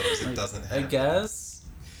Mentos, it doesn't I happen. guess.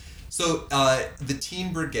 So, the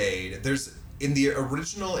Teen Brigade, in the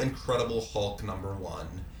original Incredible Hulk #1,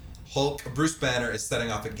 Bruce Banner is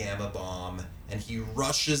setting off a gamma bomb, and he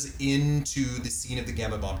rushes into the scene of the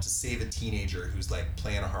gamma bomb to save a teenager who's like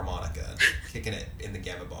playing a harmonica and kicking it in the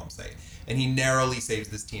gamma bomb site. And he narrowly saves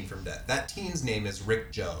this teen from death. That teen's name is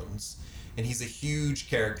Rick Jones, and he's a huge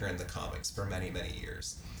character in the comics for many, many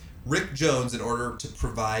years. Rick Jones, in order to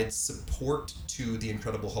provide support to the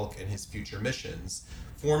Incredible Hulk and his future missions,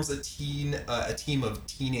 forms a team of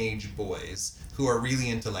teenage boys who are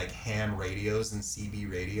really into like ham radios and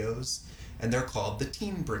CB radios, and they're called the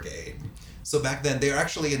Teen Brigade. So back then, they were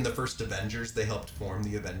actually in the first Avengers. They helped form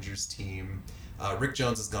the Avengers team. Rick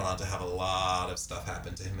Jones has gone on to have a lot of stuff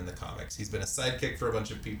happen to him in the comics. He's been a sidekick for a bunch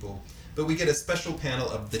of people, but we get a special panel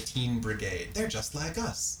of the Teen Brigade. They're just like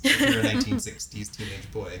us, if you're a 1960s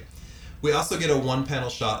teenage boy. We also get a one-panel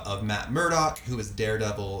shot of Matt Murdock, who is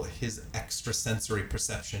Daredevil. His extrasensory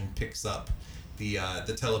perception picks up the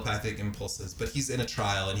telepathic impulses, but he's in a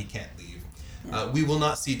trial and he can't leave. We will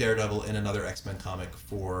not see Daredevil in another X-Men comic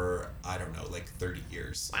for, I don't know, like 30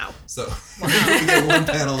 years. Wow. So we get one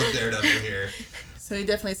panel of Daredevil here. So he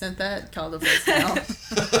definitely sent that call to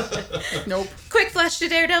voicemail. Nope. Quick flash to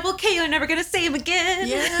Daredevil. KO never gonna see him again.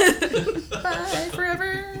 Yeah. Bye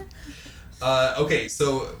forever. Okay,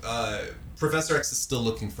 so Professor X is still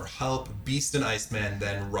looking for help. Beast and Iceman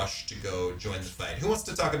then rush to go join the fight. Who wants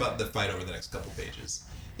to talk about the fight over the next couple pages?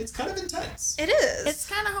 It's kind of intense. It is. It's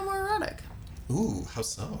kind of homoerotic. Ooh, how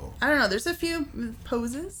so? I don't know. There's a few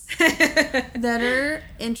poses that are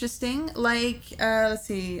interesting. Like, let's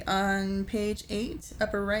see, on page 8,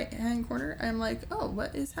 upper right-hand corner, I'm like, oh,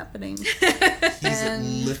 what is happening?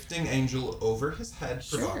 He's lifting Angel over his head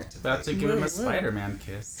provocatively. About to give him a Spider-Man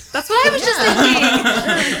kiss. That's what I was just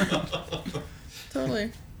thinking.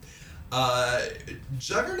 Totally.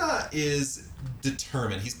 Juggernaut is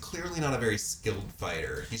determined. He's clearly not a very skilled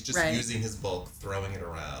fighter. He's just using his bulk, throwing it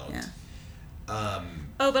around. Yeah.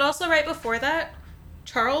 Oh, but also right before that,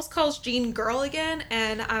 Charles calls Jean girl again,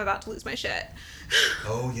 and I'm about to lose my shit.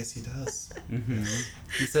 Oh, yes, he does. Mm-hmm.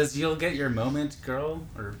 He says, "You'll get your moment, girl,"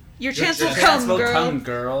 or your chance will chance come, will girl. come,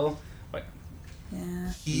 girl. Wait.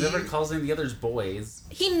 Yeah. He never calls any of the others boys.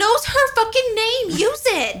 He knows her fucking name. Use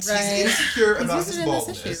it. Right. He's insecure He's about used his it in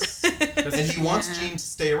this baldness. And he wants Jean to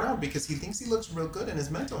stay around because he thinks he looks real good in his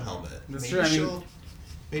mental helmet. That's true.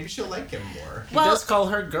 Maybe she'll like him more. He does call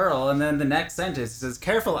her girl, and then the next sentence he says,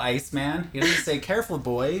 "Careful, Iceman." He doesn't say, "Careful,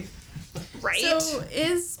 boy." Right. So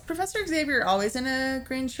is Professor Xavier always in a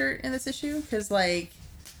green shirt in this issue? Because, like,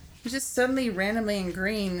 he's just suddenly randomly in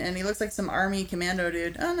green, and he looks like some army commando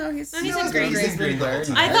dude. Oh, no, he's in green. green. He's in green the whole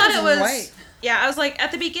time. I thought it was... white. Yeah, I was like,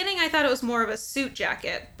 at the beginning, I thought it was more of a suit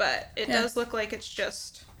jacket, but it does look like it's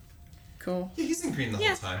just... Cool. Yeah, he's in green the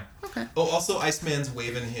whole time. Okay. Oh, also, Iceman's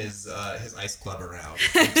waving his ice club around.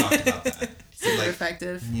 We talked about that. So, Super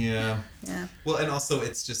effective. Yeah. Yeah. Well, and also,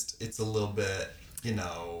 it's a little bit,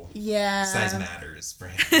 Yeah. size matters for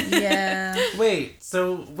him. Yeah. Wait,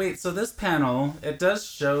 so this panel, it does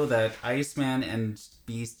show that Iceman and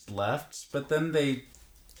Beast left, but then they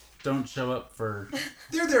don't show up for...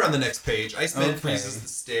 They're there on the next page. Iceman freezes the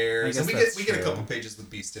stairs. I And guess we get a couple pages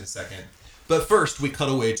with Beast in a second. But first, we cut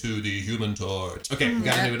away to the Human Torch. Okay, we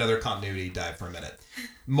gotta do another continuity dive for a minute.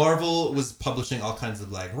 Marvel was publishing all kinds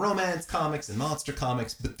of like romance comics and monster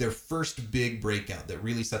comics, but their first big breakout that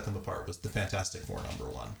really set them apart was the Fantastic Four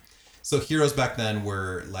 #1. So heroes back then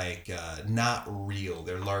were like not real;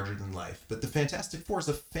 they're larger than life. But the Fantastic Four is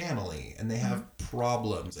a family, and they have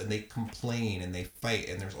problems, and they complain, and they fight,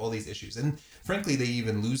 and there's all these issues. And frankly, they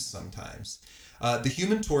even lose sometimes. The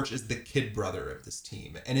Human Torch is the kid brother of this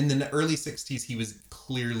team, and in the early 60s, he was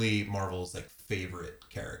clearly Marvel's like favorite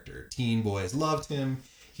character. Teen boys loved him.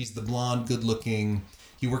 He's the blonde, good-looking.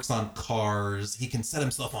 He works on cars. He can set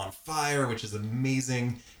himself on fire, which is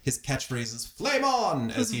amazing. His catchphrase is "Flame on"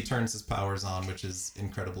 as he turns his powers on, which is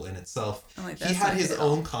incredible in itself. He had his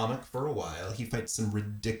own comic for a while. He fights some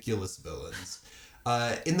ridiculous villains.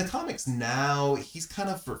 In the comics now, he's kind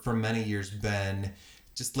of for many years been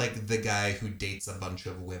just like the guy who dates a bunch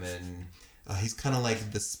of women. He's kind of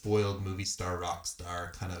like the spoiled movie star, rock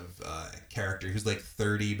star kind of character who's like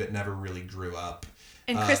 30 but never really grew up.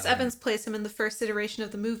 And Chris Evans plays him in the first iteration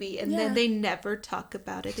of the movie, and then they never talk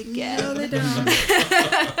about it again. No, they don't.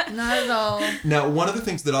 Not at all. Now, one of the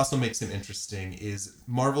things that also makes him interesting is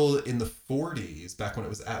Marvel in the 40s, back when it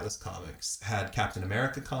was Atlas Comics, had Captain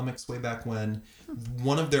America comics way back when.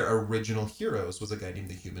 One of their original heroes was a guy named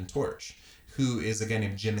the Human Torch, who is a guy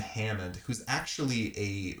named Jim Hammond, who's actually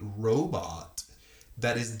a robot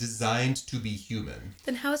that is designed to be human.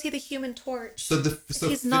 Then how is he the Human Torch? So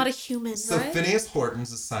he's not a human, so right? Phineas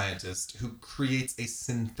Horton's a scientist who creates a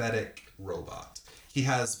synthetic robot. He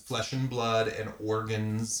has flesh and blood and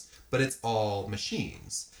organs, but it's all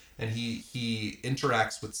machines. And he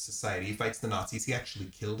interacts with society. He fights the Nazis. He actually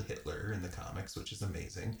killed Hitler in the comics, which is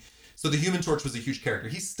amazing. So the Human Torch was a huge character.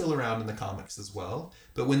 He's still around in the comics as well.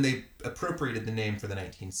 But when they appropriated the name for the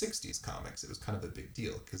 1960s comics, it was kind of a big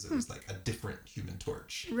deal because it was like a different Human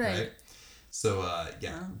Torch. Right. So,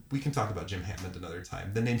 we can talk about Jim Hammond another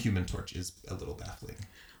time. The name Human Torch is a little baffling.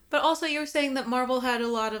 But also, you were saying that Marvel had a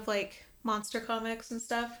lot of, like, monster comics and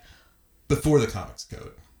stuff. Before the Comics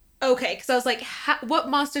Code. Okay, because I was like, what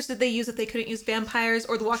monsters did they use if they couldn't use vampires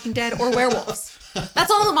or The Walking Dead or werewolves?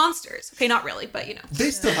 That's all the monsters. Okay, not really, but you know.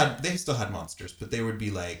 They still had monsters, but they would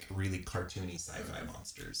be like really cartoony sci-fi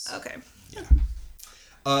monsters. Okay. Yeah.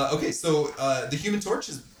 Okay, so the Human Torch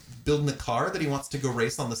is building a car that he wants to go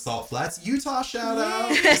race on the Salt Flats. Utah shout out!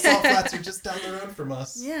 The Salt Flats are just down the road from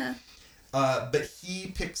us. Yeah. But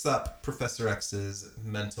he picks up Professor X's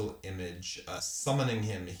mental image, summoning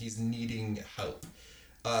him. He's needing help.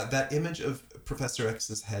 That image of Professor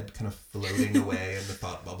X's head kind of floating away in the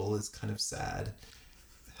thought bubble is kind of sad.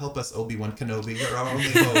 Help us, Obi-Wan Kenobi. You're our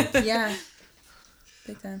only hope. Yeah.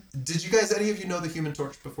 Big time. Did you guys, any of you know the Human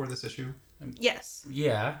Torch before this issue? Yes.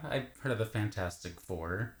 Yeah, I've heard of the Fantastic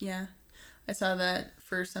Four. Yeah. I saw that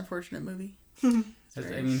first unfortunate movie. I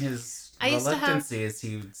mean, his I used to reluctancy is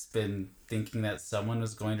he's been thinking that someone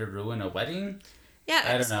was going to ruin a wedding. Yeah,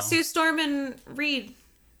 I don't know. Sue Storm and Reed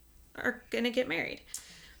are going to get married.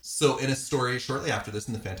 So in a story shortly after this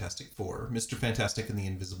in the Fantastic Four, Mr. Fantastic and the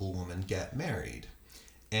Invisible Woman get married.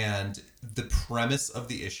 And the premise of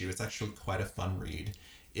the issue, it's actually quite a fun read,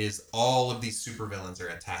 is all of these supervillains are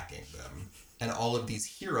attacking them. And all of these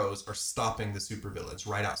heroes are stopping the supervillains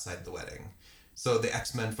right outside the wedding. So the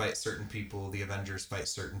X-Men fight certain people, the Avengers fight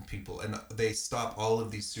certain people, and they stop all of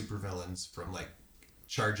these supervillains from like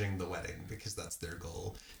charging the wedding because that's their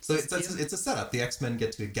goal. So it's a setup. The X-Men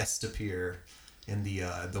get to guest appear in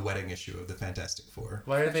the wedding issue of the Fantastic Four.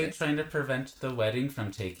 Why are they trying to prevent the wedding from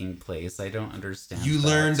taking place? I don't understand. You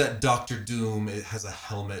learn that Doctor Doom has a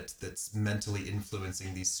helmet that's mentally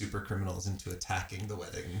influencing these super criminals into attacking the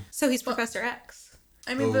wedding. So he's Professor X.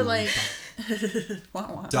 I mean, but like...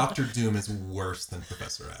 wow. Doctor Doom is worse than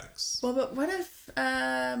Professor X. Well, but what if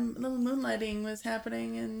little moonlighting was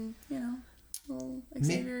happening and, you know, little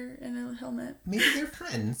Xavier in a helmet? Maybe they're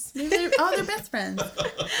friends. Maybe they're best friends.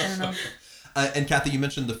 I don't know. And Kathy, you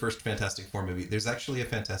mentioned the first Fantastic Four movie. There's actually a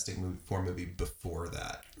Fantastic Four movie before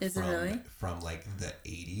that. Is it really? From like the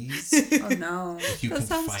 80s. Oh no. If you That can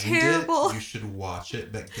sounds find terrible. it, you should watch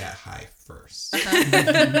it, but get high first.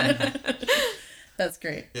 That's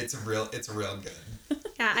great. It's real good.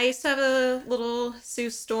 Yeah, I used to have a little Sue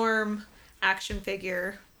Storm action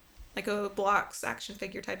figure, like a blocks action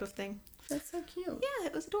figure type of thing. That's so cute. Yeah,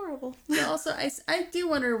 it was adorable. But also, I do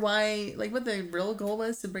wonder why, like, what the real goal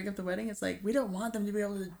was to break up the wedding. It's like, we don't want them to be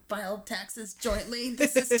able to file taxes jointly.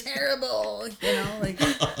 This is terrible. You know, like,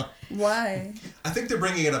 why? I think they're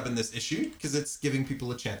bringing it up in this issue because it's giving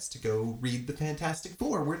people a chance to go read the Fantastic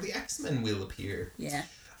Four, where the X-Men will appear. Yeah.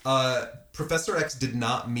 Professor X did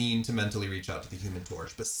not mean to mentally reach out to the Human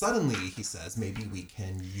Torch, but suddenly he says maybe we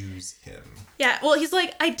can use him. Yeah, well, he's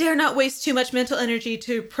like, I dare not waste too much mental energy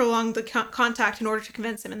to prolong the contact in order to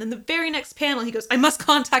convince him. And then the very next panel, he goes, I must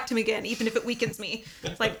contact him again, even if it weakens me.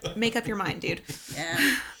 It's like, make up your mind, dude.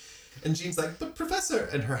 Yeah. And Jean's like, but Professor,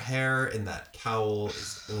 and her hair in that cowl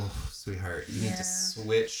is, oh, sweetheart, you need to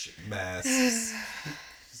switch masks.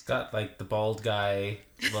 He's got like the bald guy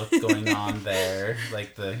look going on there,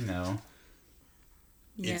 like the, you know.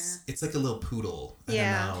 Yeah. It's like a little poodle. I don't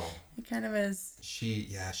know. It kind of is. She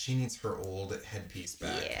needs her old headpiece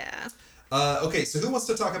back. Yeah. Okay, so who wants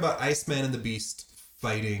to talk about Iceman and the Beast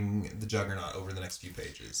fighting the Juggernaut over the next few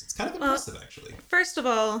pages? It's kind of impressive, actually. First of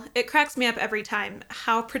all, it cracks me up every time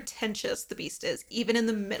how pretentious the Beast is, even in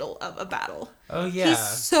the middle of a battle. Oh yeah. He's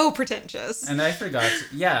so pretentious. And I forgot.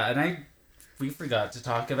 We forgot to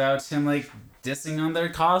talk about him like dissing on their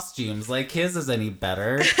costumes, like his is any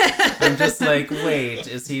better. I'm just like, wait,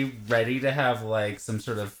 is he ready to have like some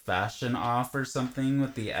sort of fashion off or something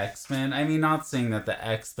with the X-Men? I mean, not saying that the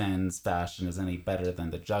X-Men's fashion is any better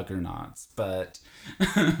than the Juggernaut's, but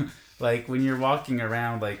like when you're walking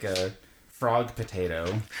around like a frog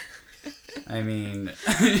potato, I mean,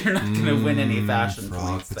 you're not gonna win any fashion frog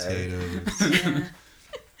points potatoes. Yeah.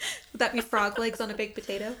 Would that be frog legs on a baked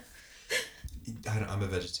potato? I'm a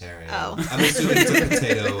vegetarian. Oh. I'm assuming it's a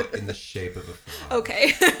potato in the shape of a frog.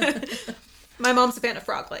 Okay. My mom's a fan of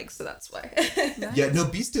frog legs, so that's why. Yeah, no,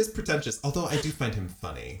 Beast is pretentious, although I do find him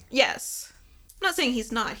funny. Yes. I'm not saying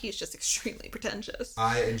he's not. He's just extremely pretentious.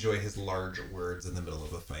 I enjoy his large words in the middle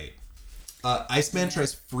of a fight. Iceman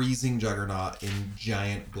tries freezing Juggernaut in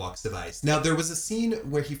giant blocks of ice. Now, there was a scene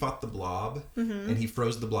where he fought the Blob, and he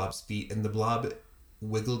froze the Blob's feet, and the Blob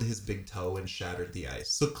wiggled his big toe and shattered the ice.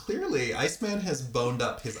 So clearly, Iceman has boned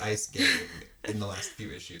up his ice game in the last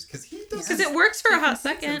few issues, because he does. Because it works for a hot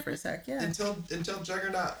Second second. for a sec, yeah. Until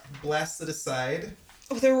Juggernaut blasts it aside.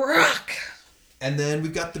 Oh, the rock. And then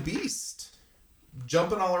we've got the Beast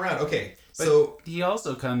jumping all around. Okay, But so he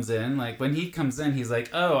also comes in, like, when he comes in, he's like,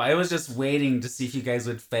 oh, I was just waiting to see if you guys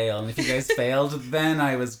would fail. And if you guys failed, then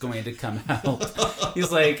I was going to come help.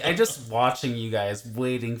 He's like, I'm just watching you guys,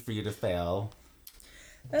 waiting for you to fail.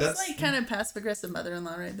 That's like kind of passive-aggressive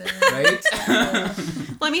mother-in-law right there. Right?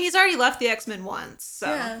 Well, I mean, he's already left the X-Men once, so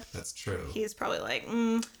Yeah. that's true. he's probably like,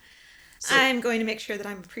 I'm going to make sure that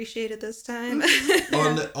I'm appreciated this time.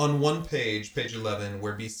 On one page, page 11,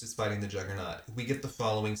 where Beast is fighting the Juggernaut, we get the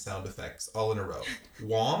following sound effects all in a row.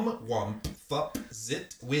 Whom, whomp, thup,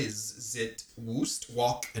 zit, whiz, zit, woost,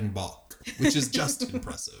 walk, and balk. Which is just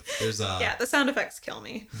impressive. Yeah, the sound effects kill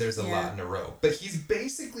me. There's a lot in a row. But he's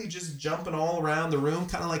basically just jumping all around the room,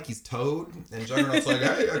 kind of like he's Toad. And Juggernaut's like,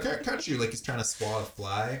 hey, I can't catch you. Like he's trying to swat a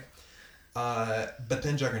fly. But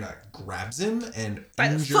then Juggernaut grabs him and By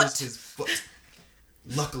the injures foot. his foot.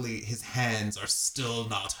 Luckily, his hands are still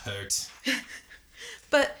not hurt.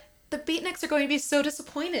 But the Beatniks are going to be so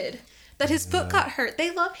disappointed that his foot got hurt.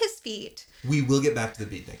 They love his feet. We will get back to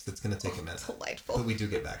the Beatniks. It's going to take a minute. Delightful. But we do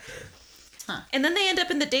get back there. And then they end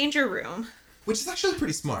up in the danger room. Which is actually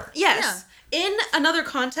pretty smart. Yes. In another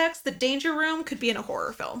context, the danger room could be in a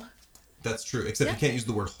horror film. That's true. Except you can't use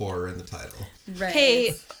the word horror in the title. Right.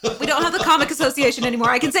 Hey, we don't have the comic association anymore.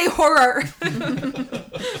 I can say horror.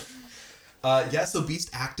 So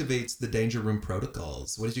Beast activates the danger room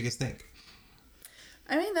protocols. What did you guys think?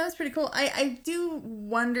 I mean, that was pretty cool. I do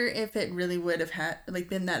wonder if it really would have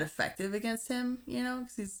been that effective against him,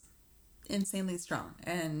 because he's insanely strong,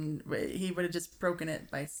 and he would have just broken it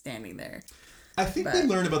by standing there. I think we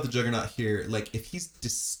learn about the Juggernaut here. Like, if he's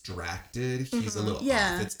distracted, he's a little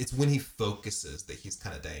off. It's when he focuses that he's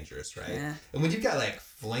kind of dangerous, right? Yeah. And when you've got, like,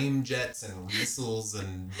 flame jets and missiles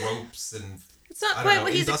and ropes and It's not quite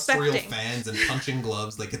what he's industrial expecting. fans and punching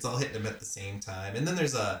gloves, like, it's all hitting him at the same time. And then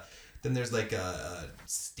there's like a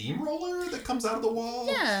steamroller that comes out of the wall.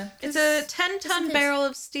 Yeah. It's a 10-ton barrel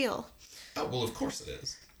of steel. Oh, well, of course it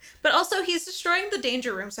is. But also, he's destroying the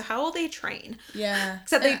danger room, so how will they train? Yeah.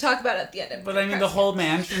 Except they talk about it at the end. But I mean, the whole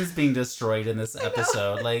mansion's being destroyed in this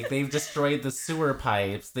episode. Like, they've destroyed the sewer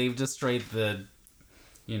pipes. They've destroyed the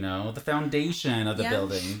foundation of the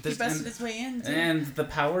building. He busted his way in, too. And the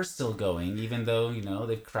power's still going, even though,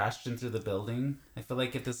 they've crashed into the building. I feel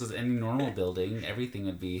like if this was any normal building, everything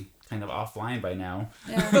would be kind of offline by now.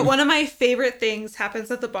 Yeah. But one of my favorite things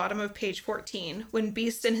happens at the bottom of page 14, when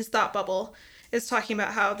Beast in his thought bubble is talking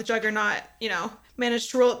about how the Juggernaut, managed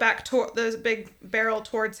to roll it back toward the big barrel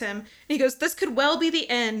towards him. And he goes, "This could well be the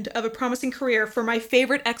end of a promising career for my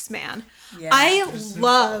favorite X-Man." Yeah. I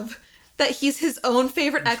love that he's his own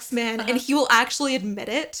favorite X-Man, and he will actually admit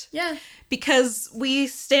it. Yeah. Because we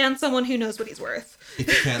stand someone who knows what he's worth. If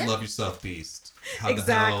you can't love yourself, Beast, how the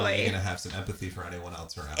hell are you Exactly. going to have some empathy for anyone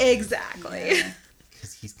else around? Exactly. Yeah.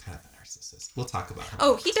 Because he's kind of a narcissist. We'll talk about him.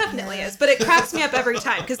 Oh, he definitely is, but it cracks me up every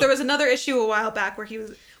time, because there was another issue a while back where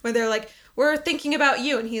they're like, "We're thinking about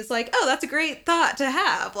you," and he's like, "Oh, that's a great thought to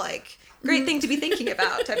have, like, great thing to be thinking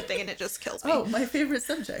about," type of thing, and it just kills me. Oh, my favorite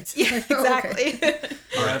subject. Yeah, exactly.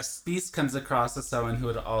 All right. Beast comes across as someone who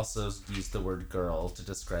would also use the word girl to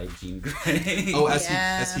describe Jean Grey. Oh, as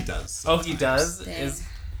Yeah. he does. Oh, he sometimes. does?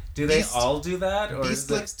 Do they Beast- all do that? Or Beast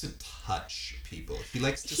is likes to touch people. He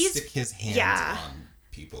likes to He's- stick his hands yeah. on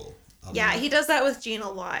people. Yeah, he does that with Jean a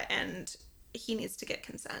lot, and he needs to get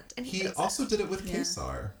consent, and he He does also did it with Yeah.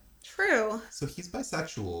 Kesar. True. So he's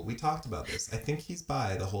bisexual. We talked about this. I think he's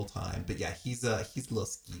bi the whole time. But yeah, he's a little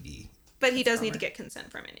skeevy. But he does need to get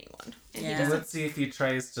consent from anyone. And Yeah. he doesn't. Let's see if he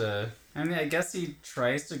tries to... I mean, I guess he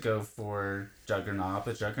tries to go for Juggernaut,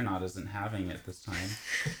 but Juggernaut isn't having it this time.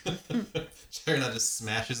 Juggernaut just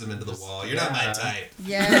smashes him into the wall. You're not my Yeah. type.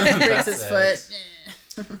 Yeah, breaks his That's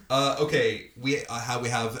foot. Okay, we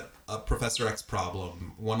have a Professor X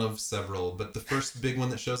problem, one of several, but the first big one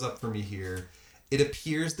that shows up for me here, it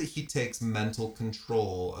appears that he takes mental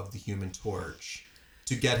control of the Human Torch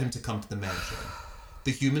to get him to come to the mansion.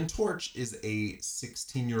 The Human Torch is a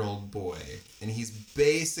 16-year-old boy, and he's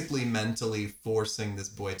basically mentally forcing this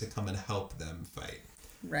boy to come and help them fight.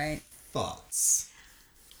 Right. Thoughts?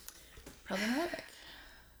 Problematic.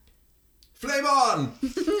 Flame on!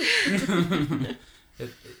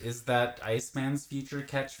 Is that Iceman's future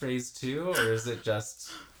catchphrase too, or is it just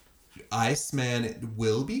Iceman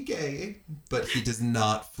will be gay, but he does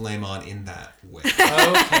not flame on in that way.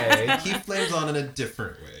 Okay. He flames on in a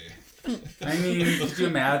different way. I mean, could you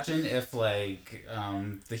imagine if, like,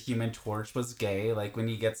 the Human Torch was gay? Like, when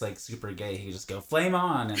he gets, like, super gay, he just go, flame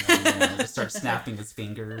on, and then, just start snapping his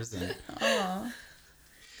fingers. And Aw.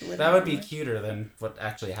 that would be cuter than what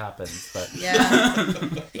actually happens, but... Yeah.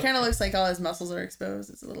 He kind of looks like all his muscles are exposed.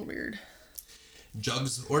 It's a little weird.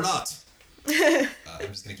 Jugs or not. I'm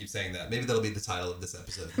just going to keep saying that. Maybe that'll be the title of this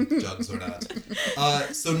episode. Jugs or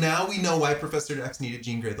not. So now we know why Professor X needed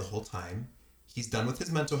Jean Grey the whole time. He's done with his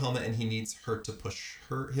mental helmet, and he needs her to push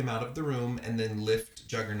him out of the room and then lift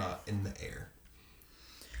Juggernaut in the air.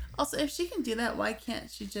 Also, if she can do that, why can't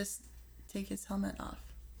she just take his helmet off?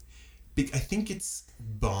 I think it's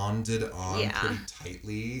bonded on Yeah. pretty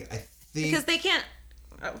tightly. I think... Because they can't...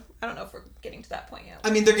 Oh, I don't know if we're getting to that point yet.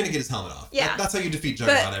 I mean, they're going to get his helmet off. Yeah. That's how you defeat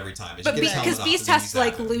Juggernaut every time. Is But you get his helmet because off Beast and then has you to,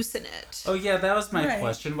 like, zap him. loosen it. Oh, yeah, that was my Right.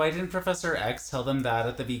 question. Why didn't Professor X tell them that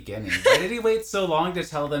at the beginning? Why did he wait so long to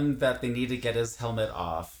tell them that they need to get his helmet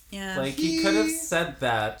off? Yeah. Like, he could have said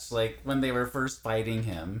that, like, when they were first fighting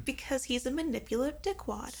him. Because he's a manipulative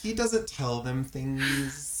dickwad. He doesn't tell them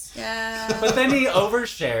things. Yeah. But then he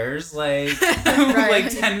overshares, like, Right.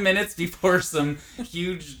 like 10 minutes before some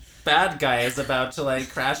huge bad guy is about to, like,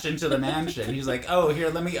 crash into the mansion. He's like, oh, here,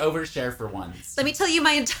 let me overshare for once. Let me tell you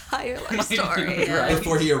my entire life story. Right.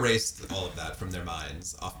 Before he erased all of that from their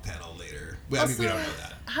minds off panel later. Well, I mean, we don't know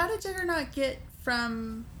that. How did Juggernaut get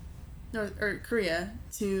from Korea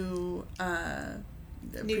to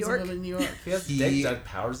New York? presumably New York? He has He- dig dug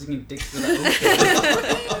powers. He can dig through the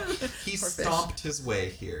ocean. He Poor fish. stomped his way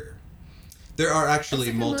here. There are actually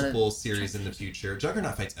That's like a multiple little series in the future.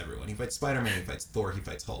 Juggernaut fights everyone. He fights Spider-Man, he fights Thor, he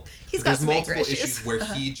fights Hulk. He's But got there's some anger multiple issues. issues where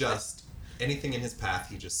he just... Anything in his path,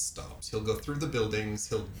 he just stomps. He'll go through the buildings,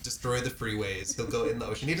 he'll destroy the freeways, he'll go in the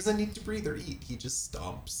ocean. He doesn't need to breathe or eat. He just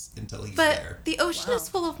stomps until he's But there. the ocean Wow. is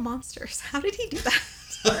full of monsters. How did he do that?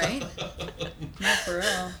 Right? Not for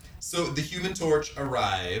real. So the Human Torch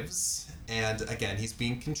arrives, and again, he's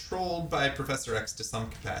being controlled by Professor X to some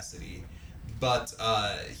capacity. But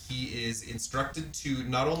he is instructed to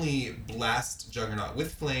not only blast Juggernaut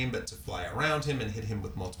with flame, but to fly around him and hit him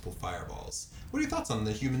with multiple fireballs. What are your thoughts on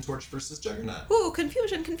the Human Torch versus Juggernaut? Ooh,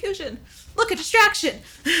 confusion. Look, a distraction.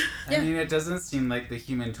 I mean, it doesn't seem like the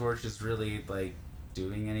Human Torch is really, like,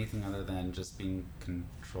 doing anything other than just being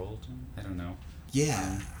controlled. I don't know.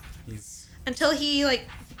 Yeah. He's... Until he, like,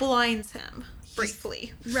 blinds him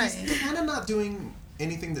briefly. Right. He's kind of not doing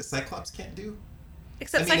anything that Cyclops can't do.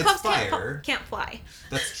 Except I mean, it's Cyclops fire. can't fly.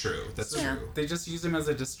 That's true. That's Yeah. true. They just use him as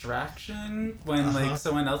a distraction when, Uh-huh. like,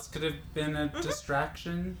 someone else could have been a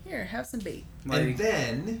distraction. Here, have some bait. And Like,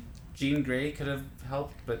 then... Jean Grey could have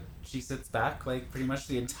helped, but she sits back, like, pretty much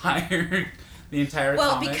the entire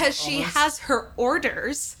Well, comic, because she almost. has her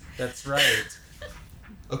orders. That's right.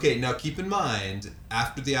 Okay, now keep in mind,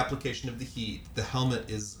 after the application of the heat, the helmet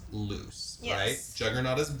is loose, Yes. right?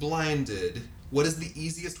 Juggernaut is blinded. What is the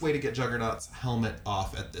easiest way to get Juggernaut's helmet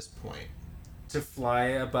off at this point? To fly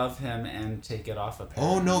above him and take it off, apparently.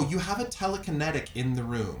 Oh no, you have a telekinetic in the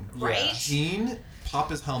room. Right. Jean, pop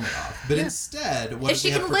his helmet off. But Yeah. instead, what If does she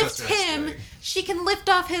we have can lift Professor X him, doing? she can lift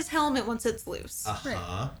off his helmet once it's loose.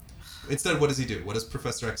 Uh-huh. Instead, what does he do? What is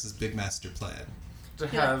Professor X's big master plan? To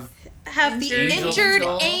have... Have the Injured injured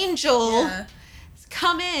angel. angel Yeah.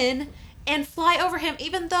 come in and fly over him,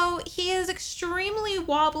 even though he is extremely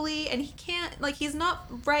wobbly and he can't, like, he's not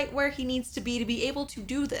right where he needs to be able to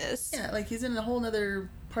do this. Yeah, like he's in a whole nother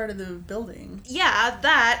part of the building. Yeah,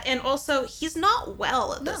 that, and also he's not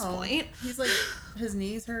well at this No. point. He's like, his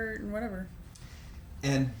knees hurt and whatever.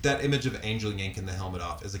 And that image of Angel yanking the helmet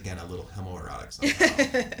off is, again, a little homoerotic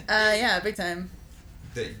somehow. Yeah, big time.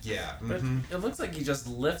 Yeah. But mhm. it looks like he just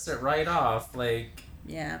lifts it right off. Like,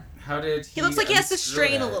 Yeah. how did he... He looks like he has to unscrew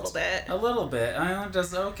strain a it? little bit. A little bit. I know,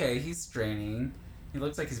 just okay. He's straining. He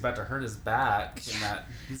looks like he's about to hurt his back. In that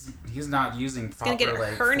he's not using proper gonna get a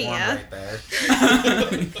like hernia. form right there.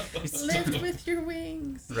 He's Lift with your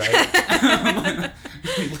wings. right.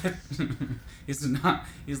 He's not.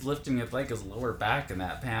 He's lifting it like his lower back in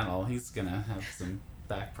that panel. He's gonna have some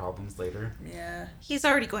back problems later. Yeah. He's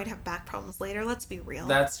already going to have back problems later, let's be real.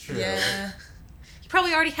 That's true. Yeah. He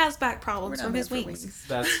probably already has back We're problems not from here his for wings.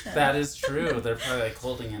 That is true. They're probably like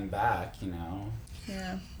holding him back. You know.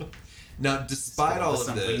 Yeah. Now, despite all of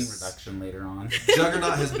some wing this, reduction later on.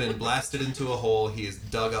 Juggernaut has been blasted into a hole. He is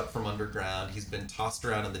dug up from underground. He's been tossed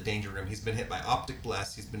around in the danger room. He's been hit by optic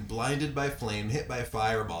blasts. He's been blinded by flame, hit by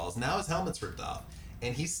fireballs. Now his helmet's ripped off.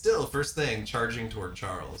 And he's still, first thing, charging toward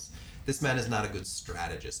Charles. this man is not a good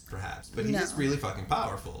strategist, perhaps, but he No. is really fucking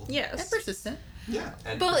powerful. And Yes. persistent. Yeah.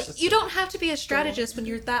 And But persistent. you don't have to be a strategist when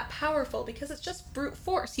you're that powerful because it's just brute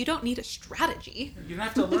force. You don't need a strategy. You don't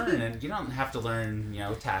have to learn, and you don't have to learn,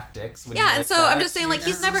 tactics. When Yeah, you're and like so that. I'm just saying, like,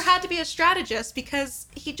 he's Yeah. never had to be a strategist because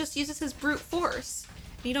he just uses his brute force.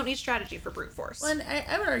 You don't need strategy for brute force. Well, and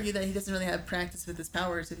I would argue that he doesn't really have practice with his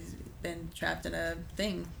powers if he's been trapped in a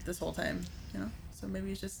thing this whole time, So maybe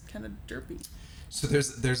he's just kind of derpy. So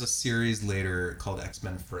there's a series later called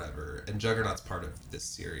X-Men Forever, and Juggernaut's part of this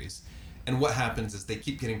series. And what happens is they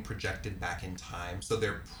keep getting projected back in time, so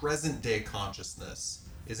their present day consciousness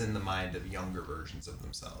is in the mind of younger versions of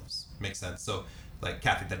themselves. Makes sense? So, like,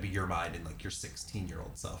 Kathy, that'd be your mind in, like, your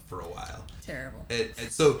 16-year-old self for a while. Terrible.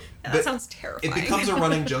 That sounds terrifying. It becomes a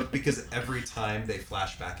running joke because every time they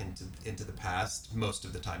flash back into the past, most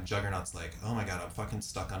of the time, Juggernaut's like, oh my god, I'm fucking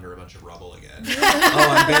stuck under a bunch of rubble again.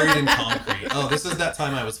 Oh, I'm buried in concrete. Oh, this is that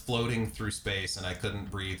time I was floating through space and I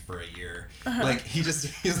couldn't breathe for a year. Like,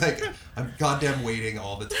 he's like, I'm goddamn waiting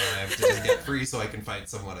all the time to just get free so I can fight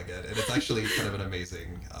someone again. And it's actually kind of an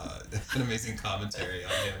amazing commentary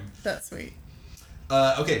on him. That's sweet.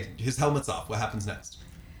 Okay, his helmet's off. What happens next?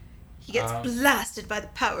 He gets blasted by the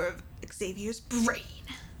power of Xavier's brain.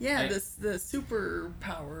 Yeah, the super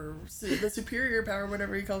power, the superior power,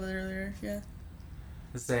 whatever you called it earlier. Yeah.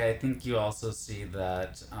 I think you also see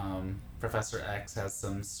that Professor X has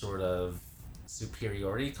some sort of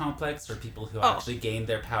superiority complex for people who actually gain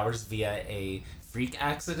their powers via a freak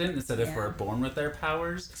accident instead of who are born with their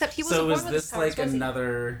powers. Except he wasn't born with his powers, So is this like was he?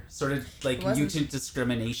 another sort of like mutant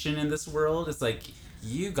discrimination in this world? It's like,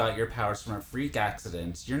 you got your powers from a freak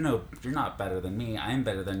accident. You're not better than me. I'm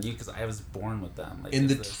better than you because I was born with them. Like, in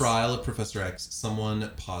the trial of Professor X, someone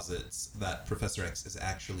posits that Professor X is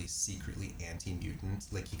actually secretly anti-mutant.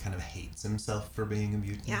 Like, he kind of hates himself for being a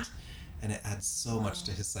mutant. Yeah. And it adds so much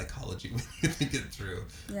to his psychology when you think it through.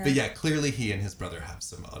 Yeah. But yeah, clearly he and his brother have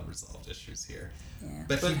some unresolved issues here. Yeah.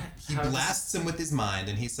 But he how does- blasts him with his mind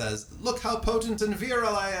and he says, look how potent and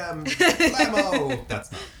virile I am! Blammo!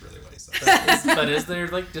 That's not really what he said. But is there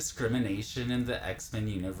like discrimination in the X-Men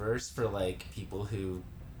universe for like people who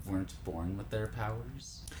weren't born with their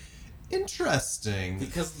powers? Interesting.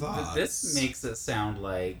 Because thoughts. this makes it sound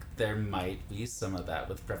like there might be some of that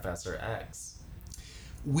with Professor X.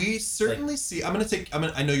 We certainly see. I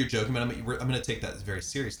know you're joking, but I'm gonna take that very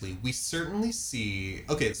seriously. We certainly see.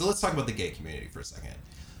 Okay, so let's talk about the gay community for a second.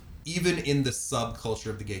 Even in the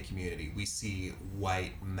subculture of the gay community, we see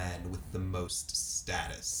white men with the most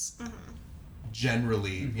status,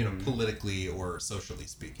 generally, politically or socially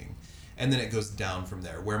speaking. And then it goes down from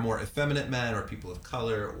there, where more effeminate men or people of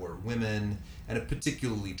color or women, and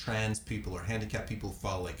particularly trans people or handicapped people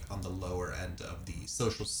fall like on the lower end of the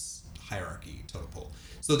social hierarchy totem pole.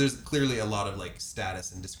 So there's clearly a lot of like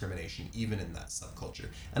status and discrimination even in that subculture.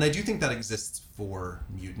 And I do think that exists for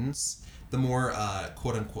mutants. The more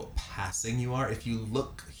quote unquote passing you are, if you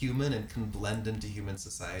look human and can blend into human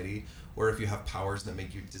society, or if you have powers that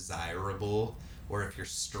make you desirable, or if you're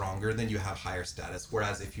stronger, then you have higher status.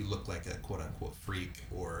 Whereas if you look like a quote unquote freak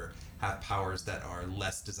or have powers that are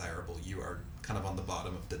less desirable, you are kind of on the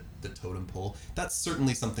bottom of the totem pole. That's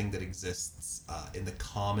certainly something that exists in the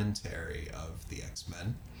commentary of the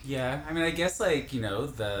X-Men. Yeah, I mean, I guess like,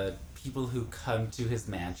 the people who come to his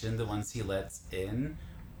mansion, the ones he lets in,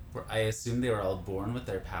 I assume they were all born with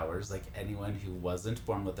their powers. Like anyone who wasn't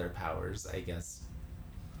born with their powers, I guess.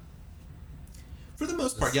 For the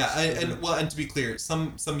most part, yeah. And to be clear,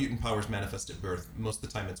 some mutant powers manifest at birth. Most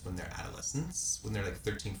of the time it's when they're adolescents, when they're like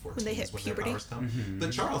 13, 14 When they hit is when puberty. their powers come. Mm-hmm.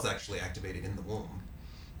 But Charles actually activated in the womb.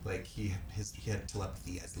 Like he had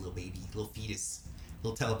telepathy as a little baby, little fetus,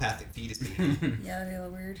 little telepathic fetus baby. Yeah, that'd be a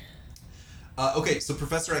little weird. Okay, so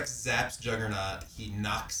Professor X zaps Juggernaut. He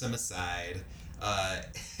knocks him aside.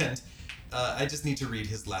 And I just need to read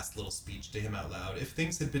his last little speech to him out loud. If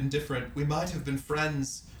things had been different, we might have been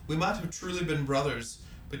friends. We might have truly been brothers.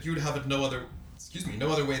 But you'd have it no other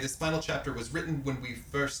way. This final chapter was written when we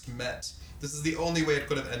first met. This is the only way it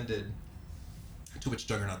could have ended. To which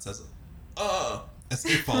Juggernaut says, as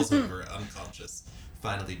he falls over unconscious,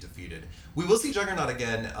 finally defeated. We will see Juggernaut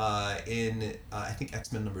again in, I think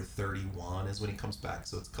X-Men number 31 is when he comes back,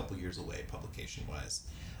 so it's a couple years away publication-wise.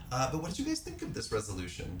 But what did you guys think of this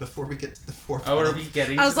resolution before we get to the four Oh, final... are we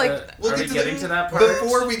getting I was to like, We'll are get we to getting the- to that part?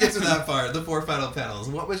 Before we get to that part, the four final panels,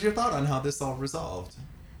 what was your thought on how this all resolved?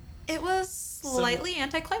 It was slightly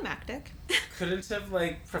anticlimactic. Couldn't have,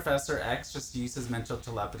 like, Professor X just use his mental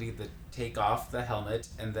telepathy to take off the helmet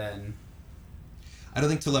and then... I don't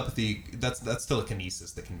think telepathy, that's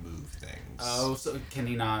telekinesis that can move things. Oh, so can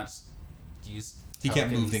he not use He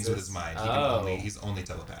can't move things with telekinesis. his mind. He's only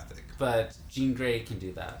telepathic. But Jean Grey can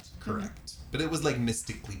do that. Correct. But it was like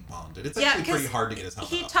mystically bonded. It's Yeah, actually pretty 'cause hard to get his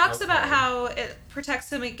helmet He off. talks Okay. about how it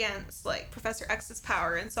protects him against like Professor X's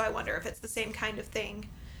power, and so I wonder if it's the same kind of thing.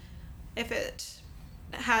 If it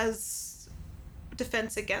has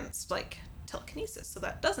defense against like telekinesis, so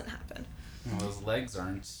that doesn't happen. Well, those legs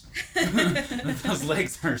aren't. those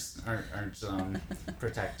legs aren't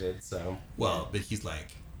protected. So Well, but he's like,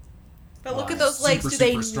 But look Wow. at those legs. Super, Do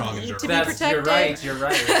they super strong and need to durable. be protected? You're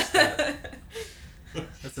right.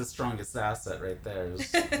 That's the strongest asset right there.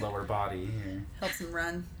 Is lower body here. Helps him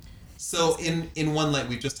run. so in one light,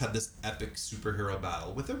 we've just had this epic superhero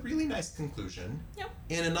battle with a really nice conclusion. Yep.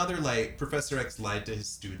 In another light, Professor X lied to his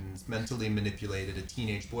students, mentally manipulated a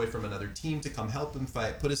teenage boy from another team to come help him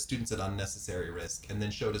fight, put his students at unnecessary risk, and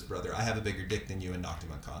then showed his brother, I have a bigger dick than you, and knocked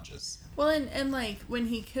him unconscious. Well, and like when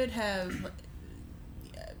he could have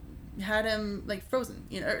had him like frozen,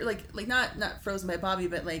 or like not frozen by Bobby,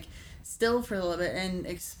 but like still for a little bit and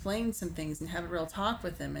explain some things and have a real talk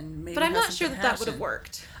with him and maybe. But I'm have not some sure that would have compassion.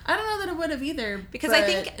 worked. I don't know that it would have either Because I but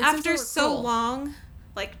think it seems after were so cool. long,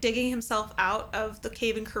 like digging himself out of the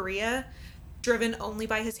cave in Korea, driven only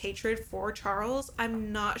by his hatred for Charles,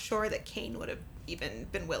 I'm not sure that Kane would have even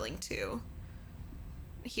been willing to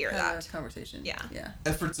hear Have that. a conversation. Yeah. Yeah.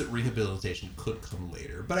 Efforts at rehabilitation could come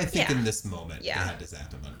later, but I think Yeah. in this moment, Yeah. they had to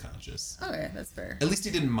zap him unconscious. Okay, that's fair. At least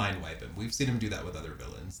he didn't mind wipe him. We've seen him do that with other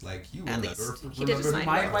villains. Like, you will At never least he did remember his who mind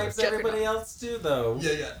you Mind are. wipes everybody else too, though.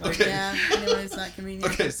 Yeah, yeah. Okay. Yeah. Anyway, it's not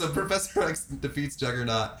convenient. Okay, so Professor X defeats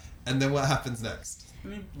Juggernaut, and then what happens next? I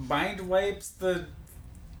mean, mind wipes the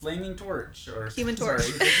flaming torch or Human Torch.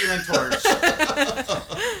 Sorry, the human torch.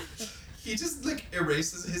 He just, like,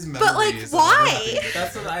 erases his memories. But, like, and why? never happens again.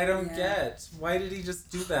 That's what I don't Yeah. get. Why did he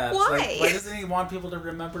just do that? Why? Like, why doesn't he want people to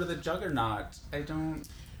remember the Juggernaut? I don't.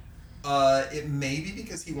 It may be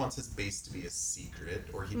because he wants his base to be a secret,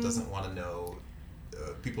 or he doesn't want to know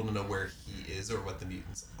people to know where he is or what the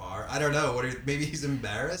mutants are. I don't know. Maybe he's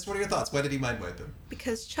embarrassed. What are your thoughts? Why did he mind wipe him?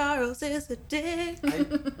 Because Charles is a dick.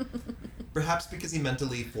 Perhaps because he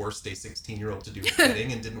mentally forced a 16-year-old to do his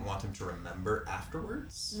bidding and didn't want him to remember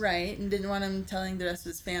afterwards. Right, and didn't want him telling the rest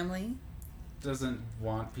of his family. Doesn't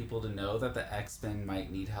want people to know that the X-Men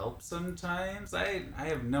might need help sometimes. I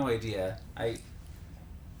have no idea. I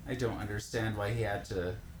don't understand why he had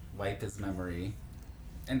to wipe his memory.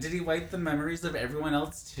 And did he wipe the memories of everyone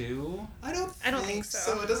else too? I don't think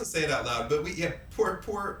so. It doesn't say it out loud, but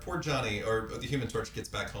poor Johnny, or the Human Torch, gets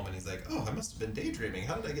back home and he's like, oh, I must have been daydreaming.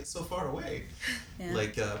 How did I get so far away? Yeah.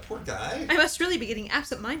 Like, poor guy. I must really be getting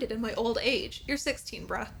absent-minded in my old age. You're 16,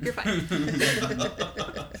 bruh. You're fine.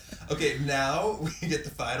 Okay, now we get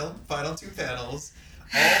the final two panels.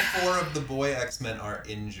 All four of the boy X-Men are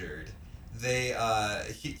injured. They,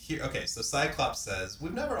 okay, so Cyclops says,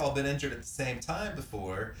 we've never all been injured at the same time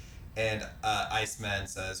before. And Iceman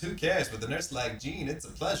says, who cares? With a nurse like Jean, it's a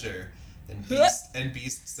pleasure. And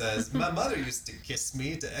Beast says, my mother used to kiss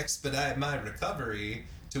me to expedite my recovery.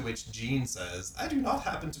 To which Jean says, I do not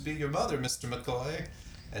happen to be your mother, Mr. McCoy.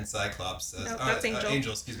 And Cyclops says, No, that's Angel.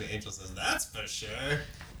 Angel says, that's for sure.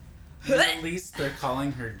 At least they're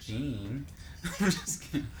calling her Jean. I'm just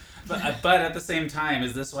kidding. But at the same time,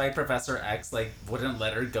 is this why Professor X wouldn't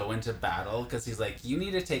let her go into battle? Because he's like, you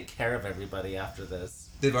need to take care of everybody after this.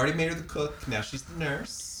 They've already made her the cook. Now she's the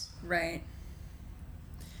nurse. Right.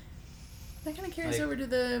 That kind of carries Like- over to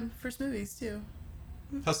the first movies too.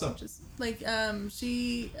 How so? Just like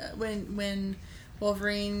she when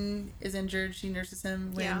Wolverine is injured, she nurses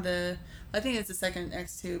him. When Yeah. I think it's the second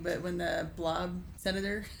X2, but when the Blob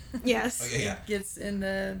Senator Yes. Oh, yeah. gets in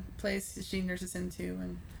the place, she nurses him too.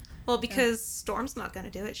 And Well, because Storm's not going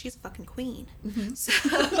to do it. She's a fucking queen. So,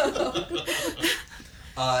 Heather,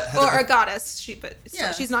 or a goddess.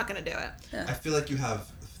 Yeah. She's not going to do it. I feel like you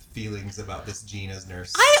have feelings about this Jean as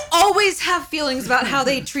nurse. I always have feelings about how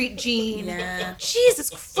they treat Jean. yeah, Jesus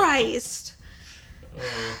Christ.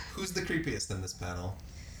 Who's the creepiest in this panel?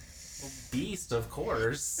 Beast, of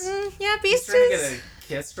course. Yeah, He's Beast trying to is. get a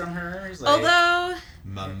kiss from her. He's like,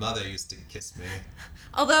 My mother used to kiss me.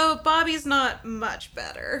 Although Bobby's not much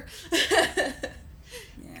better. yeah.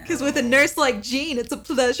 Because with a nurse like Jean, it's a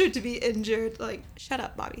pleasure to be injured. Like, shut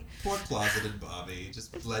up, Bobby. Poor closeted Bobby,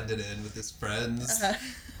 just blended in with his friends. Uh-huh.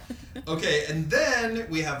 Okay, and then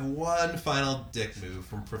we have one final dick move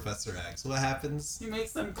from Professor X. What happens? he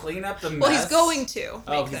makes them clean up the mess. Well, he's going to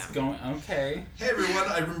Oh, make he's them. going. Okay. Hey everyone,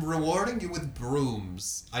 I'm rewarding you with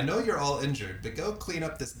brooms. I know you're all injured, but go clean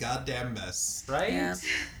up this goddamn mess. Right? Yeah.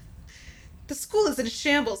 The school is in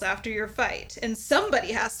shambles after your fight, and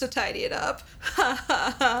somebody has to tidy it up. Ha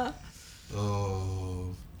ha ha. Oh.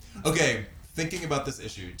 Okay, thinking about this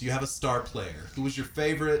issue, do you have a star player? Who was your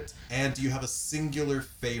favorite? And do you have a singular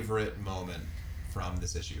favorite moment from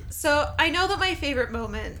this issue? So I know that my favorite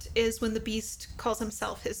moment is when the Beast calls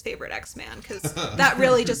himself his favorite X-Man, because that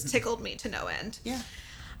really just tickled me to no end. Yeah.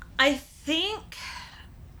 I think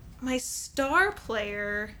my star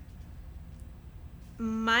player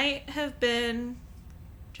might have been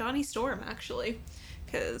Johnny Storm, actually,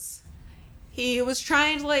 because he was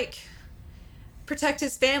trying to, like, protect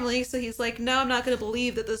his family, so he's like, no, I'm not going to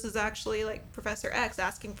believe that this is actually, like, Professor X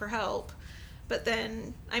asking for help. But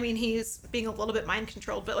then, I mean, he's being a little bit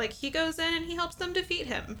mind-controlled, but, like, he goes in and he helps them defeat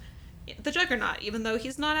him. The Juggernaut, even though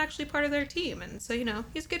he's not actually part of their team, and so, you know,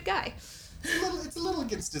 he's a good guy. It's a little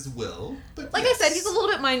against his will, but Like I said, he's a little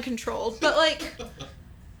bit mind-controlled, but, like,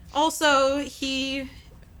 also, he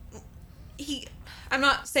I'm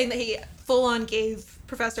not saying that he full-on gave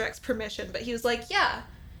Professor X permission, but he was like, yeah,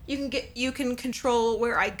 you can control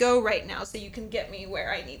where I go right now, so you can get me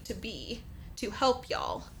where I need to be to help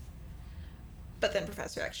y'all. But then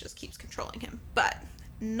Professor X just keeps controlling him. But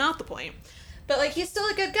not the point. But, like, he's still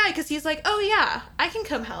a good guy, because he's like, oh yeah, I can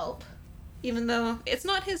come help. Even though it's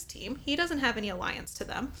not his team. He doesn't have any alliance to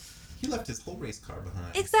them. He left his whole race car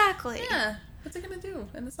behind. Exactly. Yeah. What's it gonna do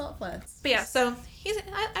in the Salt Flats? But yeah, so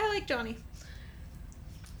I like Johnny.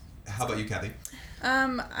 How about you, Kathy? I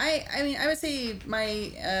mean, I would say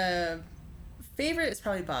my favorite is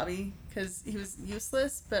probably Bobby, because he was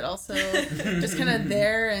useless, but also just kind of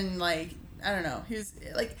there, and, like, I don't know. He was,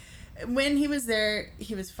 like, when he was there,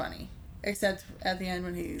 he was funny, except at the end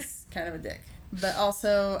when he's kind of a dick. But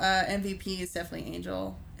also, MVP is definitely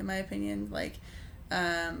Angel, in my opinion. Like,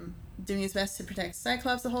 doing his best to protect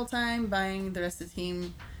Cyclops the whole time, buying the rest of the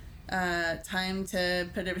team time to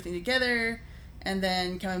put everything together, and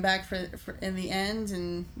then coming back for in the end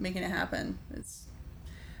and making it happen. It's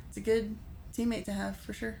a good teammate to have,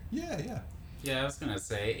 for sure. Yeah. Yeah, I was gonna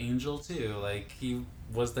say Angel too. Like, he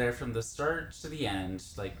was there from the start to the end.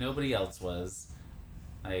 Like, nobody else was.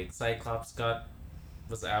 Like, Cyclops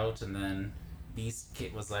was out, and then Beast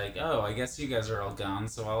Kid was like, oh, I guess you guys are all gone,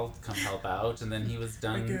 so I'll come help out. And then he was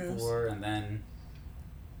done for, and then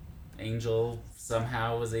Angel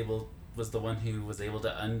somehow was the one who was able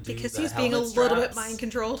to undo because the he's being a helmet little bit straps. mind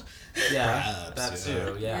controlled. Yeah, Perhaps,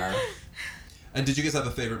 that too, yeah. And did you guys have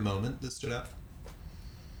a favorite moment that stood out?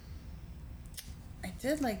 I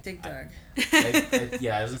did like Dig Dug.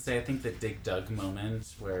 I was gonna say, I think the Dig Dug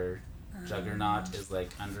moment where Juggernaut is,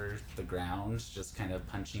 like, under the ground, just kind of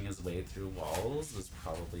punching his way through walls, was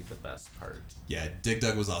probably the best part. Yeah, Dig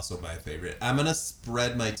Dug was also my favorite. I'm gonna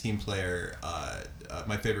spread my team player,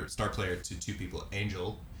 my favorite star player, to two people.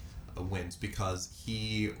 Angel wins because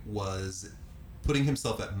he was putting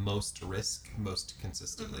himself at most risk most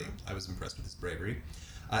consistently. Mm-hmm. I was impressed with his bravery.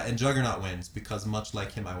 And Juggernaut wins because, much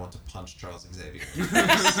like him, I want to punch Charles Xavier.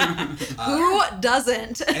 Who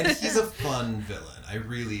doesn't? And he's a fun villain. I'm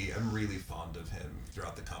really fond of him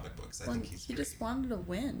throughout the comic books. I think he's he great. just wanted to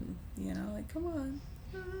win, you know, like, come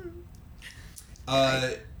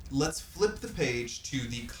on. Let's flip the page to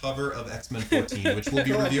the cover of X-Men 14, which we'll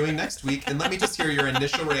be reviewing next week. And let me just hear your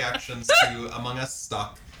initial reactions to Among Us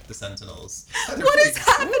Stuck, the Sentinels. What is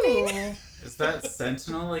happening? Ooh. Is that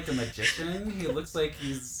Sentinel like a magician? He looks like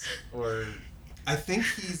I think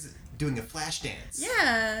he's doing a flash dance.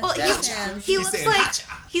 Yeah. Well, Batman. he He's looks saying, like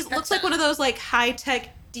 "Hacha." he looks like one of those, like, high tech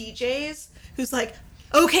DJs who's like,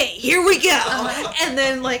 okay, here we go, and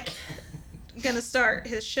then, like, gonna start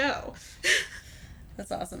his show.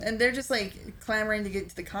 That's awesome. And they're just, like, clamoring to get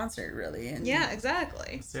to the concert, really. And Yeah,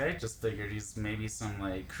 exactly. See, I just figured he's maybe some,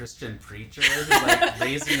 like, Christian preacher who's, like,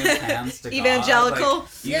 raising his hands to Evangelical. God. Like,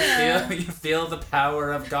 Yeah. You feel the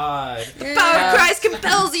power of God. Yeah. Power of Christ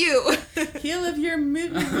compels you. Heal of your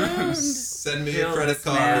mutant wound. Send me a Heal credit this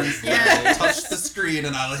card. man's Yeah. Touch the screen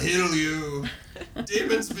and I'll heal you.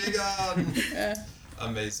 Demons be gone. Yeah.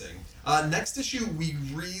 Amazing. Next issue, we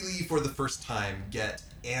really, for the first time, get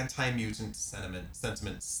anti-mutant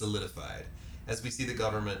sentiment solidified as we see the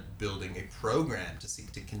government building a program to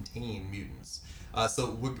seek to contain mutants.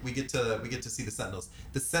 So we get to see the Sentinels.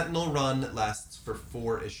 The Sentinel run lasts for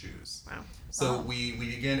 4 issues. Wow. So we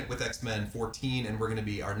begin with X-Men 14, and we're going to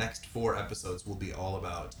be, our next 4 episodes will be all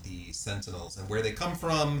about the Sentinels and where they come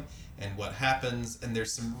from and what happens. And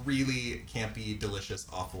there's some really campy, delicious,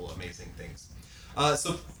 awful, amazing things.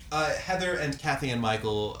 So Heather and Kathy and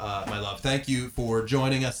Michael, my love, thank you for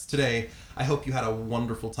joining us today. I hope you had a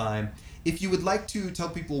wonderful time. If you would like to tell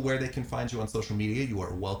people where they can find you on social media, you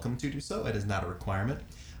are welcome to do so. It is not a requirement.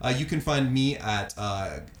 You can find me at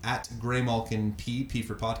GrayMalkin P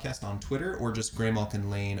for podcast on Twitter, or just GrayMalkin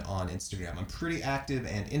Lane on Instagram. I'm pretty active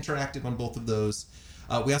and interactive on both of those.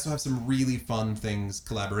 We also have some really fun things,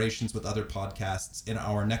 collaborations with other podcasts. In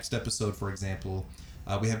our next episode, for example,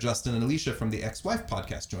 we have Justin and Alicia from the Ex-Wife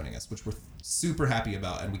podcast joining us, which we're super happy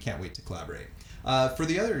about, and we can't wait to collaborate. For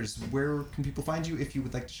the others, where can people find you if you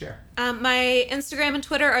would like to share? My Instagram and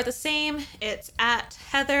Twitter are the same. It's at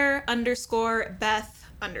Heather_Beth_.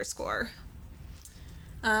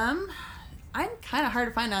 I'm kind of hard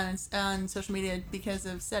to find on social media because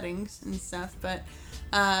of settings and stuff, but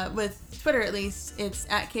with Twitter at least, it's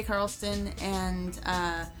at K Carlston, and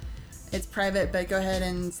it's private, but go ahead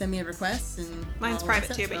and send me a request. And Mine's I'll private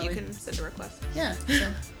accept too, but you probably. can send a request. Yeah.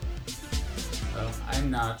 So. Well,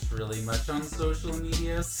 I'm not really much on social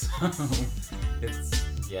media, so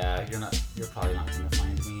you're probably not gonna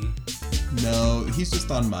find me. No, he's just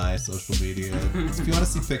on my social media. If you want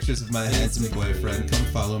to see pictures of my handsome boyfriend, come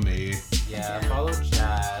follow me. Yeah, follow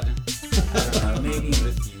Chad. I don't know, maybe in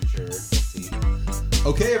the future. We'll see.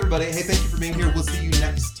 Okay, everybody. Hey, thank you for being here. We'll see you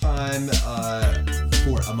next time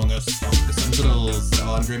for Among Us Song the Sentinels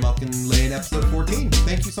on Greymalkin Lane episode 14.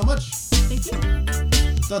 Thank you so much. Thank you.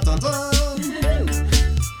 Dun dun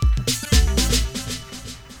dun!